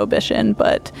before Prohibition,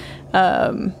 but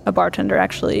a bartender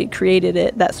actually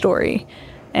created that story.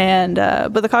 And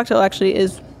but the cocktail actually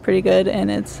is pretty good,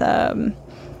 and it's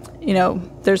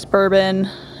there's bourbon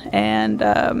and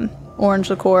orange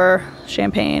liqueur,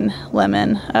 champagne,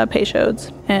 lemon, Peychaud's,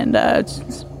 and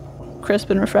it's crisp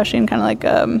and refreshing, kind of like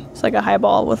it's like a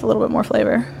highball with a little bit more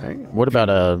flavor. What about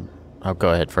oh, go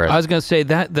ahead, Fred. I was going to say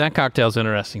that cocktail is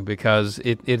interesting because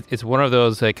it's one of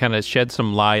those that kind of shed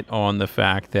some light on the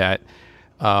fact that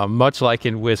much like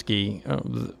in whiskey,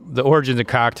 the origins of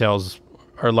cocktails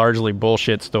are largely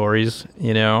bullshit stories,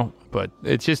 but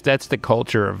it's just that's the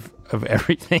culture of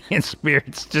everything in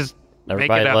spirits. Just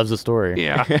Everybody loves a story.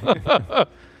 Yeah.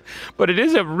 But it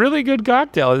is a really good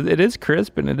cocktail. It is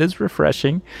crisp and it is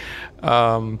refreshing.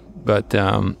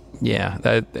 Yeah,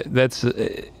 that's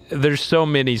there's so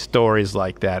many stories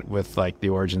like that with like the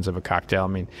origins of a cocktail. I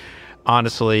mean,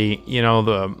 honestly,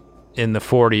 in the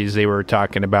 40s they were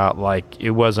talking about like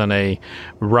it wasn't a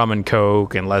rum and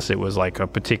coke unless it was like a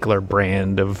particular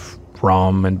brand of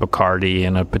rum and Bacardi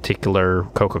and a particular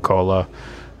Coca-Cola,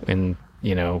 and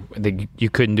you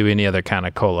couldn't do any other kind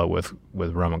of cola with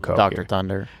rum and coke. Dr.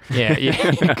 Thunder. Yeah, you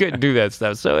couldn't do that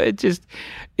stuff. So it's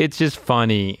just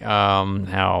funny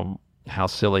how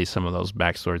silly some of those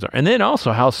backstories are, and then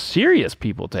also how serious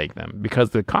people take them,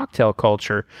 because the cocktail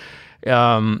culture,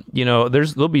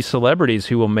 there'll be celebrities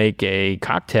who will make a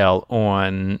cocktail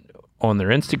on their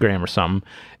Instagram or something,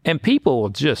 and people will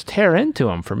just tear into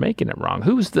them for making it wrong.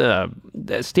 Who's the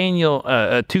Staniel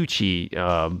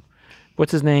Tucci?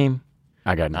 What's his name?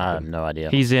 I got I have no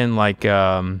idea. He's in like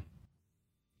the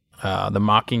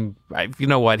Mocking. You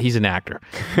know what? He's an actor,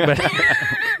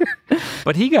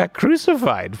 but he got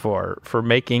crucified for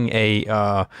making a.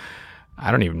 I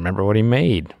don't even remember what he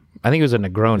made. I think it was a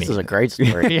Negroni. This is a great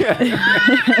story.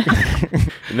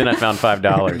 And then I found $5.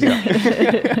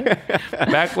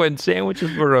 Back when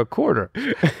sandwiches were a quarter.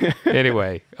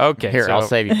 Anyway, okay. Here, so, I'll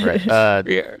save you, Fred.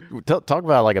 Talk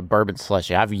about like a bourbon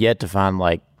slushy. I've yet to find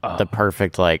like the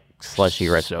perfect like slushy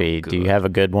So recipe. Do you good. have a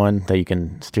good one that you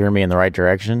can steer me in the right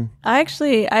direction?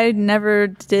 I never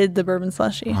did the bourbon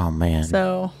slushy. Oh man.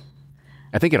 So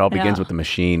I think it all begins Yeah. with the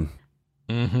machine.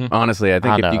 Mm-hmm. Honestly, I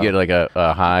think I if you know. get like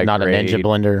a high Not grade, a Ninja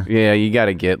blender. Yeah, you got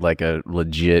to get like a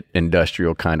legit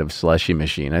industrial kind of slushy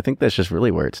machine. I think that's just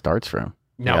really where it starts from.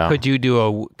 Now, Yeah. could you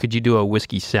do a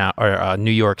whiskey sour or a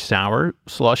New York sour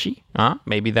slushy? Huh?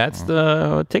 Maybe that's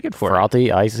the ticket for it.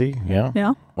 Frothy, icy. Yeah.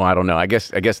 yeah. Well, I don't know. I guess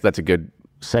that's a good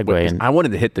Segue in. I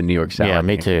wanted to hit the New York sour. Yeah,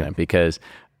 me thing too. then, because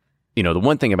the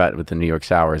one thing about it with the New York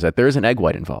sour is that there is an egg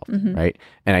white involved, right?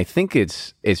 And I think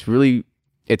it's really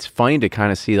funny to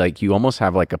kind of see like you almost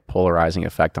have like a polarizing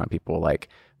effect on people. Like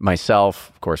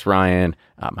myself, of course, Ryan,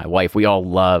 my wife, we all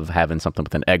love having something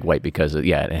with an egg white because it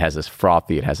has this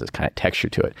frothy, it has this kind of texture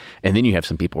to it. And then you have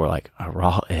some people who are like, a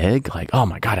raw egg? Like, oh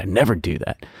my God, I never do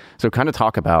that. So kind of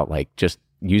talk about like just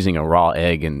using a raw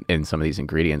egg in some of these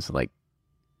ingredients. Like,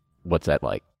 what's that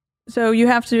like? So you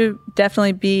have to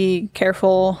definitely be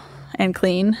careful and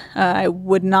clean. I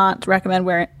would not recommend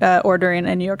ordering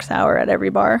a New York sour at every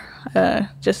bar.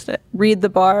 Just read the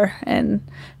bar and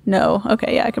know,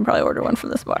 okay, yeah, I can probably order one from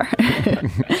this bar.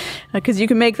 Because you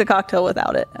can make the cocktail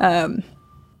without it.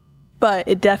 But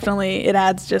it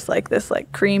adds just like this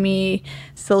like creamy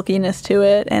silkiness to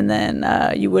it. And then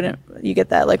you get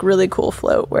that like really cool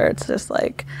float where it's just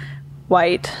like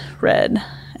white, red,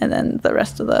 and then the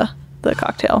rest of the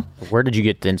cocktail. Where did you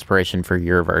get the inspiration for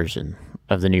your version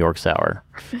of the New York sour?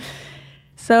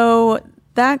 So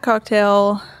that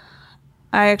cocktail,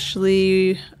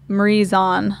 Marie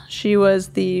Zahn, she was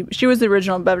the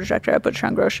original beverage director at Butcher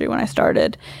on Grocery when I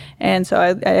started, and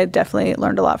so I definitely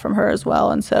learned a lot from her as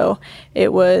well. And so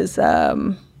it was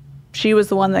she was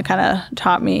the one that kind of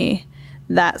taught me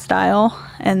that style,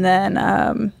 and then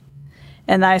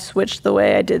I switched the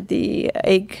way I did the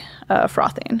egg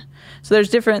frothing. So there's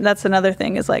different. That's another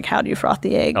thing is like how do you froth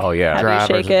the egg? Oh, yeah. how Dry do you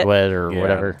shake versus it? wet or Yeah.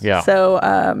 whatever. Yeah. So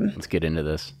Let's get into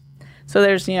this. So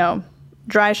there's,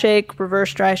 dry shake,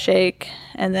 reverse dry shake,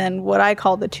 and then what I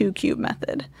call the 2-cube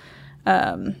method.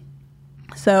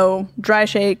 So dry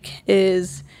shake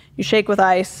is you shake with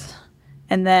ice,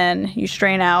 and then you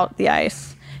strain out the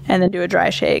ice, and then do a dry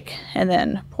shake, and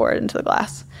then pour it into the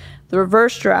glass. The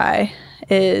reverse dry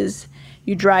is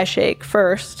you dry shake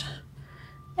first,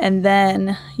 and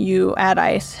then you add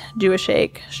ice, do a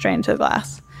shake, strain into the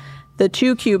glass. The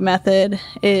 2-cube method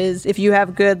is if you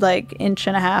have good like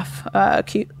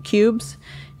 1.5 inch cubes,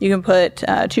 you can put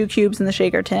 2 cubes in the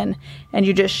shaker tin and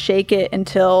you just shake it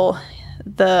until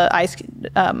the ice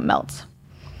melts.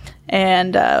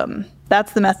 And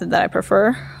that's the method that I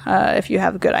prefer if you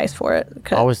have good ice for it.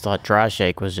 I always thought dry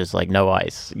shake was just like no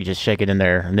ice. You just shake it in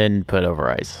there and then put over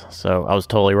ice. So I was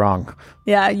totally wrong.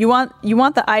 Yeah, you want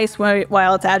the ice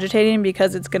while it's agitating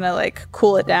because it's gonna like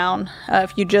cool it down.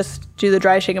 If you just do the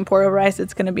dry shake and pour over ice,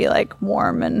 it's gonna be like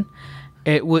warm and.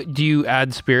 Do you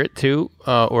add spirit too,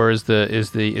 or is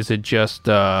it just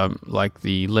like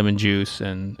the lemon juice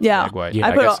and Yeah. egg white? Yeah.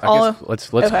 I put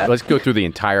Let's go through the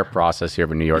entire process here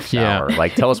of a New York Yeah. sour.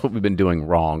 Like, tell us what we've been doing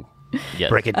wrong. Yes.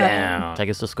 Break it down. Take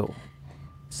us to school.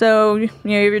 So you have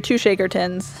your 2 shaker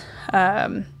tins.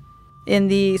 In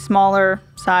the smaller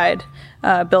side,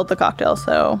 build the cocktail.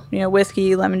 So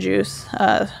whiskey, lemon juice,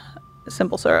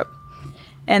 simple syrup.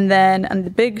 And then on the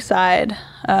big side,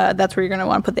 that's where you're going to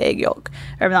want to put the egg yolk,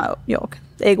 or not yolk,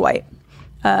 the egg white.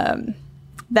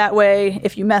 That way,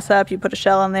 if you mess up, you put a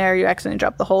shell in there, you accidentally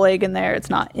drop the whole egg in there, it's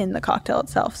not in the cocktail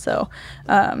itself. So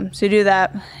you do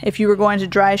that. If you were going to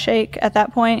dry shake at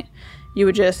that point, you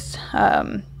would just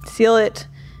seal it.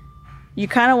 You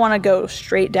kind of want to go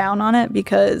straight down on it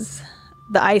because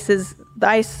the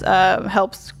ice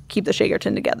helps keep the shaker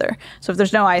tin together. So if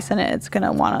there's no ice in it, it's going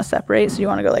to want to separate. So you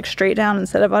want to go like straight down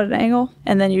instead of at an angle.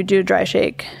 And then you do a dry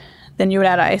shake. Then you would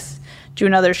add ice, do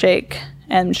another shake,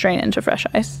 and strain it into fresh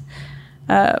ice.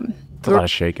 It's a lot of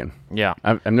shaking. Yeah.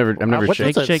 I've never What's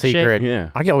shaken. that shake, secret? Yeah.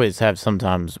 I always have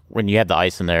sometimes when you have the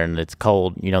ice in there and it's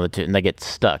cold, and they get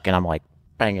stuck, and I'm like,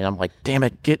 bang, and I'm like, damn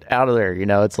it, get out of there.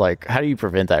 It's like, how do you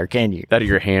prevent that, or can you? That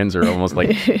your hands are almost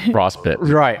like frostbite.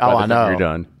 Right. Oh, by I the time know. You're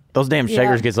done. Those damn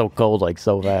shakers Yeah. get so cold like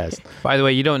so fast. By the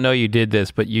way, you don't know you did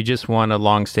this, but you just won a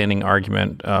long-standing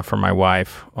argument from my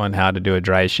wife on how to do a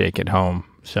dry shake at home.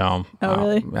 So,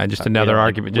 really? Just another don't-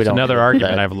 argument. we Just don't another do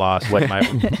argument that. I've lost with my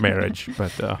marriage.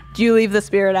 But Do you leave the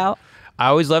spirit out? I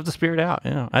always left the spirit out.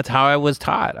 Yeah, that's how I was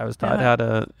taught. I was taught how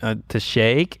to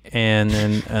shake, and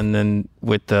then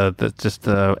with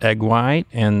the egg white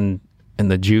and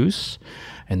the juice,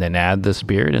 and then add the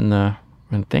spirit and the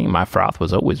thing. My froth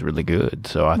was always really good,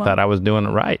 so I thought I was doing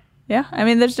it right. Yeah, I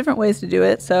mean, there's different ways to do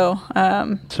it. So,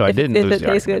 So I didn't if lose it the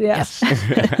tastes good, argument.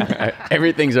 yeah.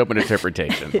 Everything's open to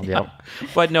interpretation. Yep.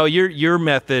 But no, your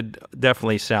method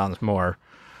definitely sounds more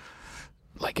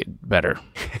like it better.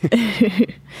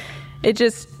 It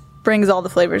just brings all the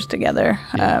flavors together.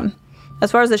 As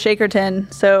far as the shaker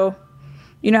tin, so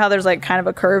you know how there's like kind of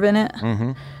a curve in it?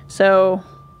 Mm-hmm. So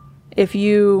if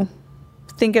you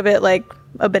think of it like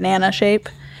a banana shape,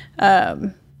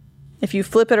 if you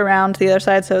flip it around to the other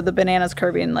side, so the banana's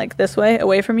curving like this way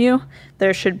away from you,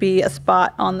 there should be a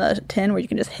spot on the tin where you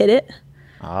can just hit it.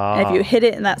 And if you hit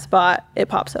it in that spot, it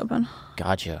pops open.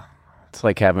 Gotcha. It's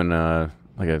like having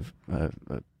like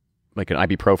an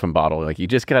ibuprofen bottle. Like you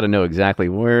just got to know exactly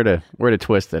where to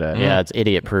twist it at. Yeah, it's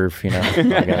idiot proof, you know.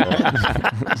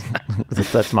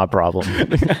 That's my problem.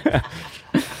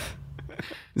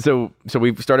 So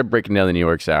we've started breaking down the New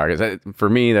York Sour because for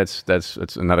me that's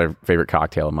another favorite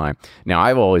cocktail of mine. Now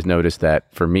I've always noticed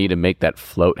that for me to make that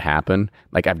float happen,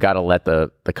 like I've got to let the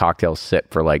cocktail sit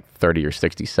for like 30 or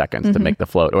 60 seconds to make the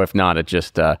float, or if not, it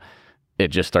just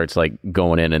starts like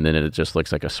going in and then it just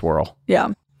looks like a swirl.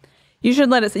 Yeah. You should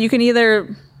let it sit. You can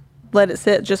either let it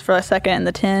sit just for a second in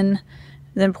the tin,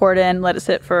 then pour it in, let it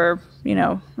sit for,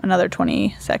 another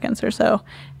 20 seconds or so.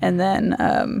 And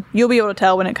then you'll be able to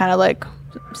tell when it kind of like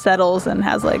settles and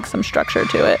has like some structure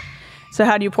to it. So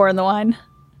how do you pour in the wine?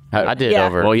 I did Yeah.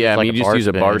 over. Well, yeah, like you just use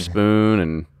a bar spoon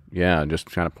and just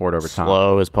trying to pour it over top.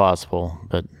 Slow as possible,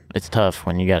 but it's tough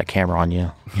when you got a camera on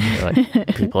you.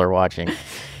 Like, people are watching.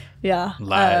 Yeah.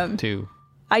 Live too.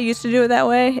 I used to do it that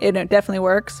way. It definitely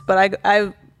works, but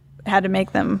I had to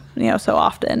make them, so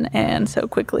often and so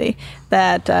quickly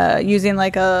that using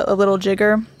like a little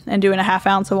jigger and doing a half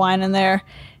ounce of wine in there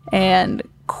and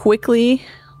quickly,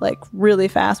 like really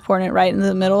fast, pouring it right in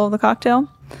the middle of the cocktail,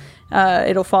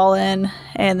 it'll fall in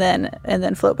and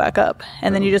then float back up,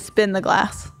 and then you just spin the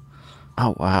glass.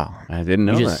 Oh wow! I didn't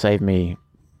know You just saved me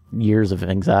years of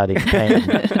anxiety and pain.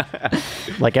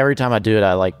 Like every time I do it,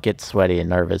 I like get sweaty and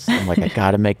nervous. I'm like, I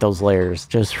gotta make those layers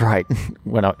just right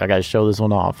when I gotta show this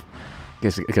one off.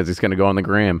 Because it's going to go on the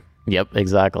gram. Yep,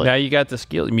 exactly. Now you got the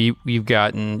skill. You've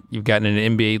gotten an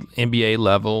NBA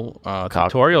level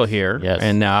tutorial here, Yes.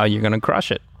 and now you're gonna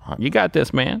crush it. You got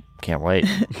this, man. Can't wait.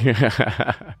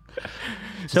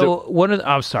 So one of the,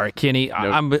 I'm sorry, Kenny.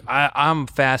 Nope. I'm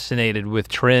fascinated with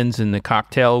trends in the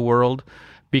cocktail world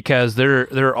because there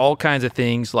are all kinds of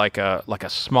things like a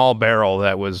small barrel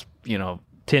that was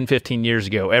 10, 15 years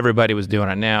ago, everybody was doing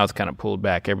it. Now it's kind of pulled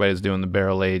back. Everybody's doing the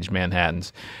barrel-aged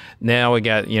Manhattans. Now we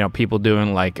got, people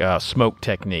doing like smoke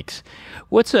techniques.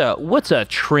 What's a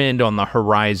trend on the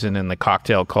horizon in the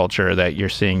cocktail culture that you're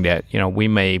seeing that, we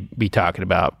may be talking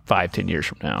about 5, 10 years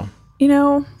from now?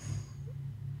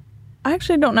 I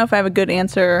actually don't know if I have a good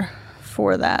answer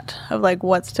for that of like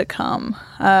what's to come.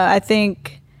 I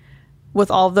think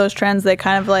with all of those trends, they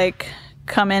kind of like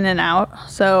come in and out.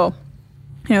 So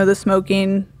the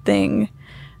smoking thing,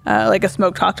 like a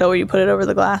smoked cocktail where you put it over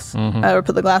the glass or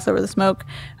put the glass over the smoke.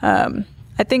 I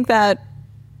think that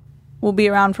will be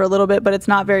around for a little bit, but it's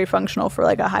not very functional for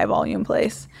like a high volume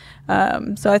place.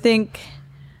 So I think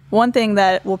one thing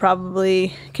that we'll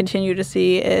probably continue to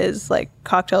see is like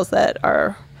cocktails that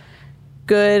are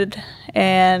good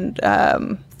and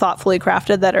thoughtfully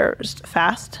crafted that are just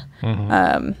fast,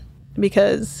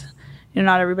 because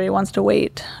not everybody wants to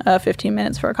wait 15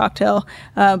 minutes for a cocktail,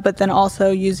 but then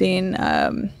also using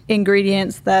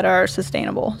ingredients that are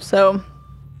sustainable. So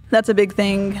that's a big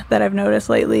thing that I've noticed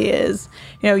lately is,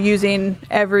 using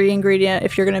every ingredient.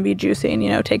 If you're going to be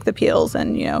juicing, take the peels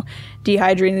and,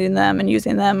 dehydrating them and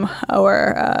using them,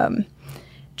 or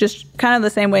just kind of the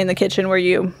same way in the kitchen where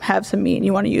you have some meat and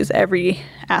you want to use every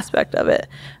aspect of it.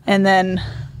 And then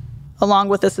along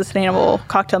with the sustainable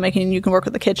cocktail making, you can work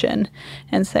with the kitchen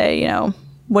and say,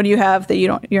 what do you have that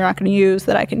you're not going to use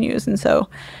that I can use? And so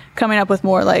coming up with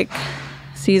more like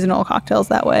seasonal cocktails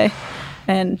that way,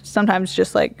 and sometimes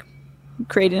just like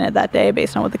creating it that day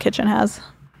based on what the kitchen has.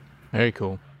 Very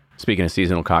cool. Speaking of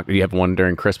seasonal cocktails, do you have one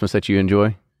during Christmas that you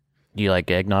enjoy? Do you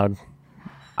like eggnog?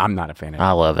 I'm not a fan of it.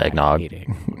 I love eggnog. I hate it.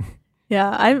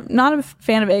 Yeah, I'm not a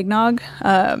fan of eggnog.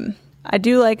 I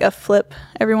do like a flip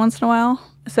every once in a while.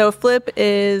 So a flip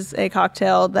is a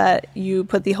cocktail that you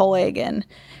put the whole egg in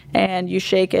and you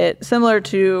shake it similar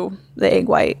to the egg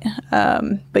white,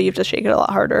 but you have to shake it a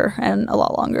lot harder and a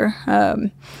lot longer.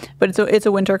 But it's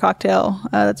a winter cocktail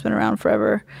that's been around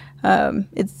forever.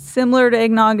 It's similar to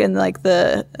eggnog in like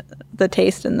the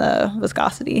taste and the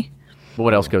viscosity. But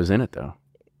what else goes in it though?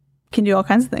 Can do all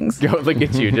kinds of things. Look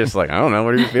at you, just like, I don't know,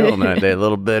 what are you feeling that day? A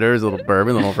little bitters, a little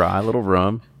bourbon, a little rye, a little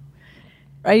rum.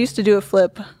 I used to do a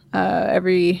flip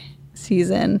every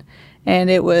season, and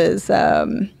it was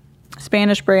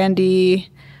Spanish brandy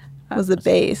was the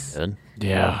base. Good.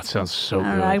 Yeah, it sounds so good.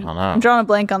 I don't know. I'm drawing a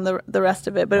blank on the rest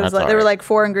of it, but it was That's like there were all right. like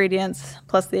 4 ingredients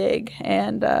plus the egg,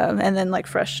 and then like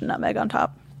fresh nutmeg on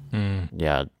top.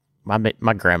 Yeah,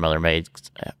 my grandmother made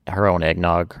her own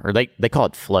eggnog, or they call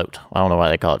it float. I don't know why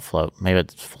they call it float. Maybe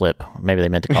it's flip. Maybe they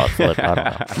meant to call it flip. I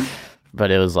don't know. But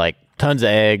it was like tons of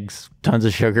eggs, tons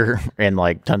of sugar, and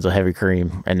like tons of heavy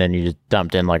cream, and then you just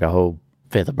dumped in like a whole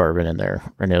fifth of bourbon in there,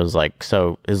 and it was like a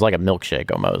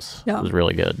milkshake almost. Yeah. It was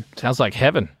really good. Sounds like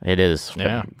heaven. It is.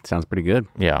 Yeah. Sounds pretty good.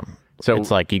 Yeah. So- So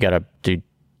it's like you got to do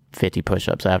 50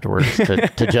 push-ups afterwards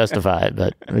to justify it,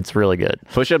 but it's really good.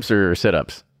 Push-ups or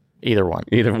sit-ups? Either one.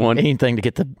 Either one. Anything to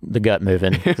get the gut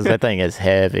moving, because that thing is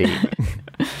heavy.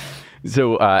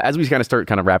 So as we kind of start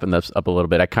wrapping this up a little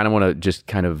bit, I kind of want to just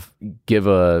kind of give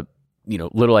a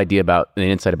little idea about an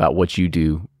insight about what you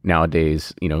do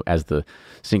nowadays, as the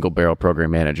single barrel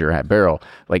program manager at Barrel.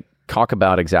 Like, talk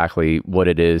about exactly what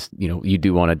it is you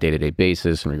do on a day-to-day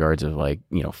basis in regards of like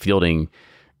fielding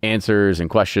answers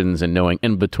and questions and knowing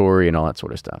inventory and all that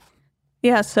sort of stuff.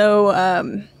 Yeah,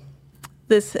 so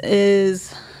this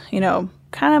is,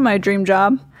 kind of my dream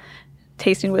job.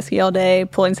 Tasting whiskey all day,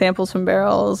 pulling samples from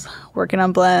barrels, working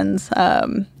on blends.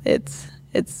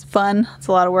 It's fun. It's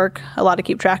a lot of work, a lot to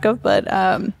keep track of. But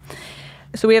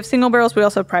so we have single barrels. We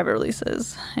also have private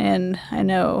releases, and I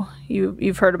know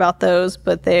you've heard about those.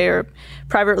 But they're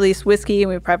private release whiskey, and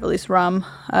we have private release rum.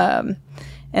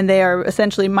 And they are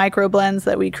essentially micro blends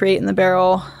that we create in the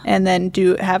barrel and then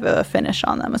do have a finish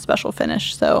on them, a special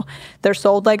finish. So they're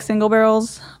sold like single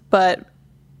barrels, but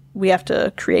we have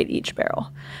to create each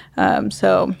barrel.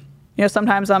 So,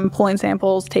 sometimes I'm pulling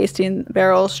samples, tasting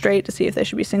barrels straight to see if they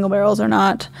should be single barrels or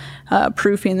not,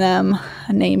 proofing them,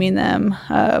 naming them,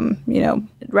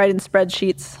 writing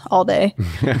spreadsheets all day.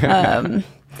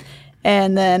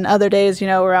 And then other days,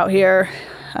 we're out here,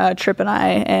 Trip and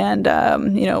I, and,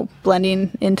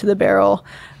 blending into the barrel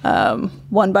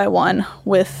one by one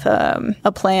with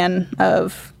a plan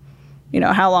of,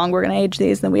 how long we're going to age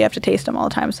these. Then we have to taste them all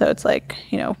the time. So it's like,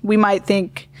 we might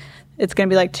think it's going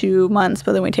to be like 2 months,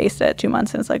 but then we taste it at 2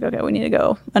 months and it's like, okay, we need to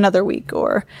go another week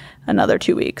or another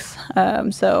 2 weeks.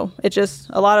 So it's just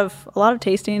a lot of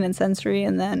tasting and sensory.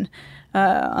 And then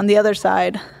on the other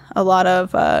side, a lot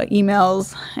of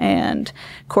emails and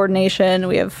coordination.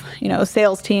 We have, a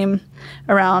sales team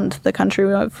around the country.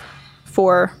 We have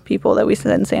 4 people that we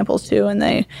send samples to, and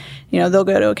they, they'll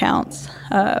go to accounts.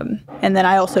 And then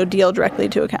I also deal directly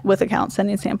with accounts,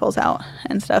 sending samples out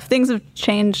and stuff. Things have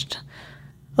changed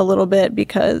a little bit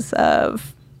because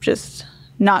of just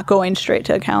not going straight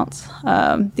to accounts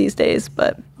these days,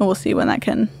 but we'll see when that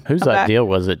can Whose come back. idea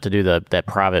was it to do that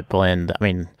private blend? I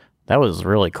mean, that was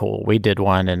really cool. We did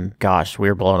one, and gosh, we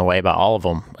were blown away by all of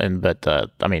them. But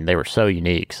they were so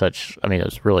unique. It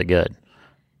was really good.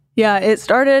 Yeah, it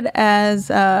started as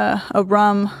a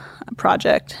rum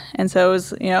project, and so it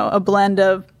was a blend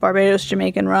of Barbados,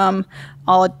 Jamaican rum,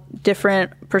 all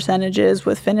different percentages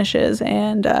with finishes,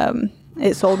 and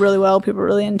it sold really well. People were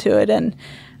really into it, and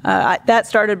that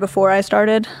started before I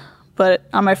started. But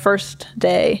on my first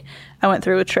day, I went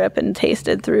through a trip and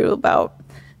tasted through about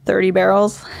 30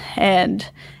 barrels, and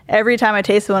every time I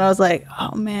tasted one, I was like,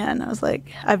 oh man,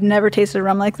 I've never tasted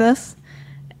rum like this.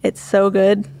 It's so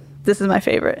good. This is my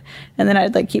favorite. And then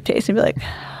I'd keep tasting and be like,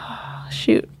 oh,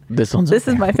 shoot, This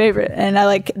is my favorite. And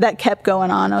that kept going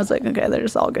on. I was like, okay, they're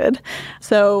just all good.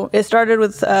 So it started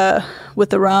with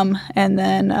the rum, and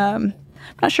then I'm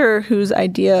not sure whose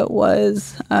idea it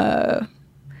was when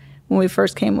we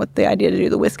first came with the idea to do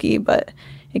the whiskey, but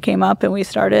it came up and we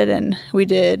started, and we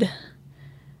did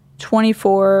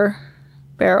 24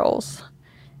 barrels,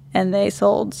 and they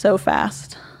sold so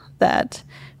fast that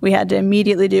we had to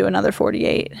immediately do another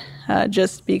 48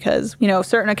 just because,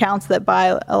 certain accounts that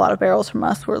buy a lot of barrels from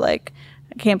us were like,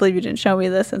 I can't believe you didn't show me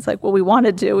this. And it's like, well, we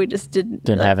wanted to, we just didn't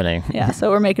have any. Yeah,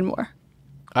 so we're making more.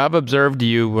 I've observed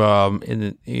you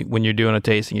when you're doing a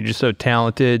tasting. You're just so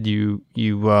talented. You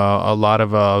a lot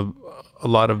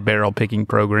of barrel picking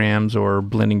programs or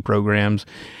blending programs,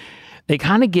 they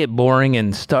kind of get boring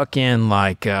and stuck in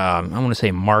I want to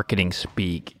say marketing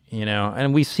speak,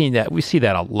 and we see that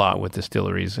a lot with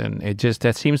distilleries, and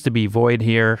that seems to be void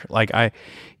here.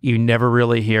 You never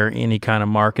really hear any kind of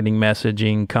marketing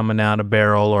messaging coming out of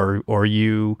Barrel or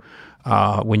you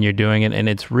when you're doing it, and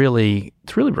it's really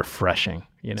refreshing.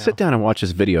 Sit down and watch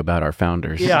this video about our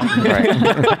founders. Yeah,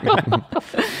 Right.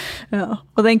 Yeah.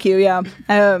 Well, thank you. Yeah.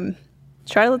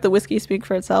 Try to let the whiskey speak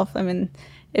for itself. I mean,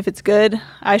 if it's good,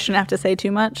 I shouldn't have to say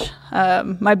too much.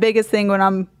 My biggest thing when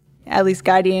I'm at least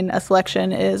guiding a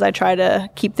selection is I try to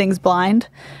keep things blind.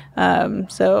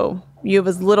 So you have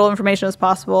as little information as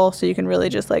possible so you can really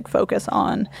just like focus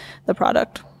on the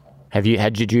product.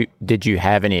 Did you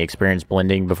have any experience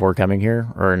blending before coming here,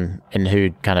 or and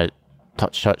who kind of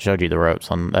showed you the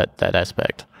ropes on that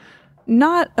aspect?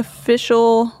 Not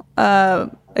official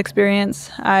experience.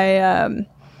 I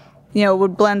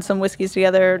would blend some whiskeys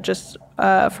together just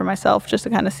for myself, just to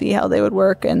kind of see how they would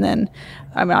work. And then,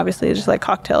 I mean, obviously, just like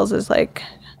cocktails is like,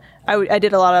 I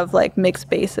did a lot of like mixed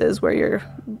bases where you're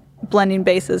blending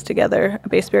base spirits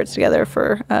together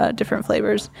for different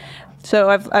flavors. So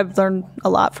I've learned a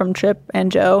lot from Trip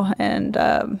and Joe, and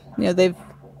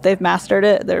they've mastered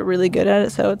it. They're really good at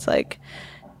it. So it's like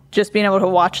just being able to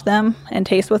watch them and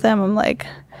taste with them. I'm like,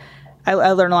 I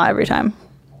learn a lot every time.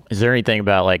 Is there anything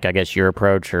about like, I guess, your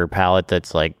approach or palate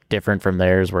that's like different from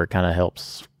theirs, where it kind of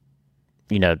helps,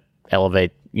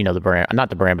 elevate, the brand, not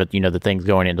the brand, but the things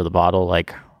going into the bottle?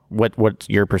 Like, what's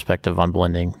your perspective on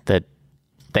blending that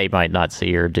they might not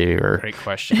see or do? Or Great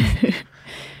question.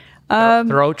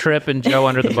 Throw Trip and Joe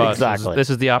under the bus. Exactly. This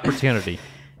is the opportunity.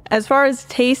 As far as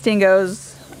tasting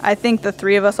goes, I think the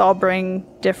three of us all bring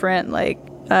different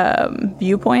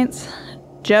viewpoints.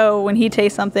 Joe, when he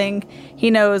tastes something,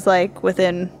 he knows like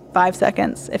within 5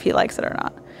 seconds if he likes it or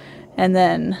not. And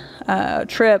then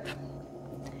Trip,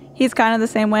 he's kind of the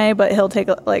same way, but he'll take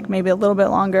like maybe a little bit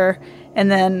longer.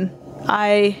 And then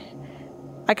I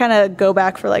kind of go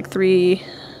back for like 3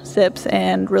 sips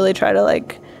and really try to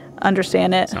like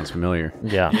understand it. Sounds familiar.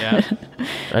 yeah.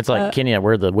 That's like Kenny,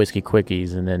 we're the whiskey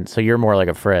quickies, and then so you're more like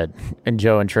a Fred, and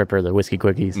Joe and Trip are the whiskey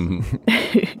quickies.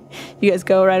 Mm-hmm. You guys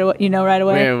go right away. Right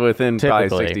away. Yeah, within probably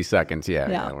Typically. 60 seconds. Yeah.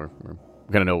 Yeah. We're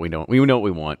gonna know what we don't. We know what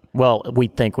we want. Well, we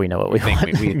think we know what we want.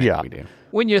 We think yeah. we do.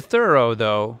 When you're thorough,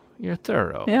 though, you're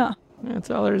thorough. Yeah. That's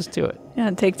all there is to it.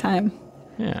 Yeah. Take time.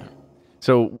 Yeah.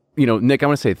 So, Nick, I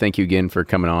want to say thank you again for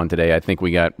coming on today. I think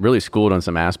we got really schooled on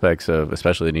some aspects of,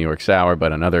 especially the New York Sour,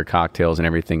 but on other cocktails and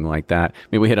everything like that. I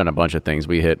mean, we hit on a bunch of things.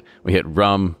 We hit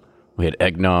rum, we hit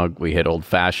eggnog, we hit old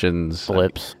fashions,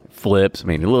 flips. I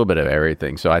mean, a little bit of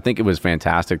everything. So I think it was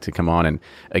fantastic to come on and,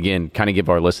 again, kind of give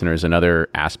our listeners another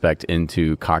aspect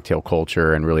into cocktail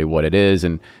culture and really what it is,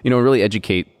 and, really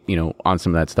educate, on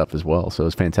some of that stuff as well. So it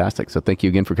was fantastic. So thank you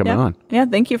again for coming on. Yeah.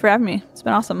 Thank you for having me. It's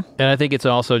been awesome. And I think it's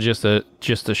also just a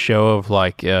show of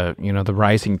like the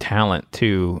rising talent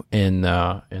too in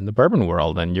the bourbon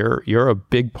world, and you're a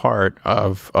big part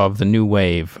of the new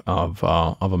wave of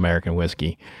American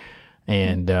whiskey.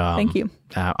 And Thank you.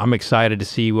 I'm excited to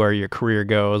see where your career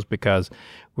goes, because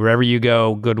wherever you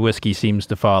go, good whiskey seems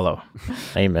to follow.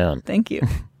 Amen. Thank you.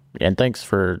 And thanks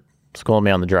for schooling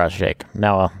me on the dry shake.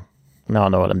 Now I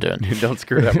know what I'm doing. Don't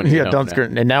screw it up. When you don't screw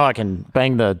it. And now I can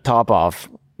bang the top off,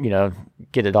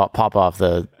 get it off, pop off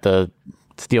the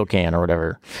steel can or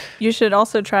whatever. You should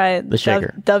also try The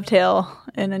shaker. Dovetail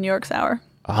in a New York Sour.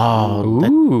 Oh,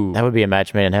 Ooh. that would be a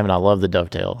match made in heaven. I love the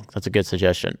Dovetail. That's a good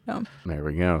suggestion. There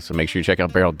we go. So make sure you check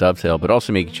out Barrel Dovetail, but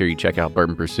also make sure you check out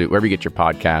Bourbon Pursuit, wherever you get your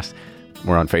podcast.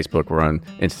 We're on Facebook. We're on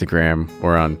Instagram.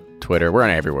 We're on Twitter. We're on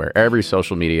everywhere, every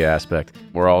social media aspect.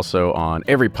 We're also on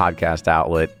every podcast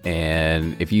outlet.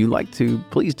 And if you like to,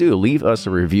 please do leave us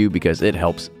a review, because it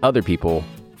helps other people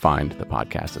find the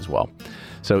podcast as well.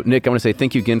 So, Nick, I want to say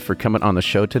thank you again for coming on the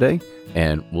show today,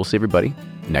 and we'll see everybody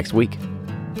next week.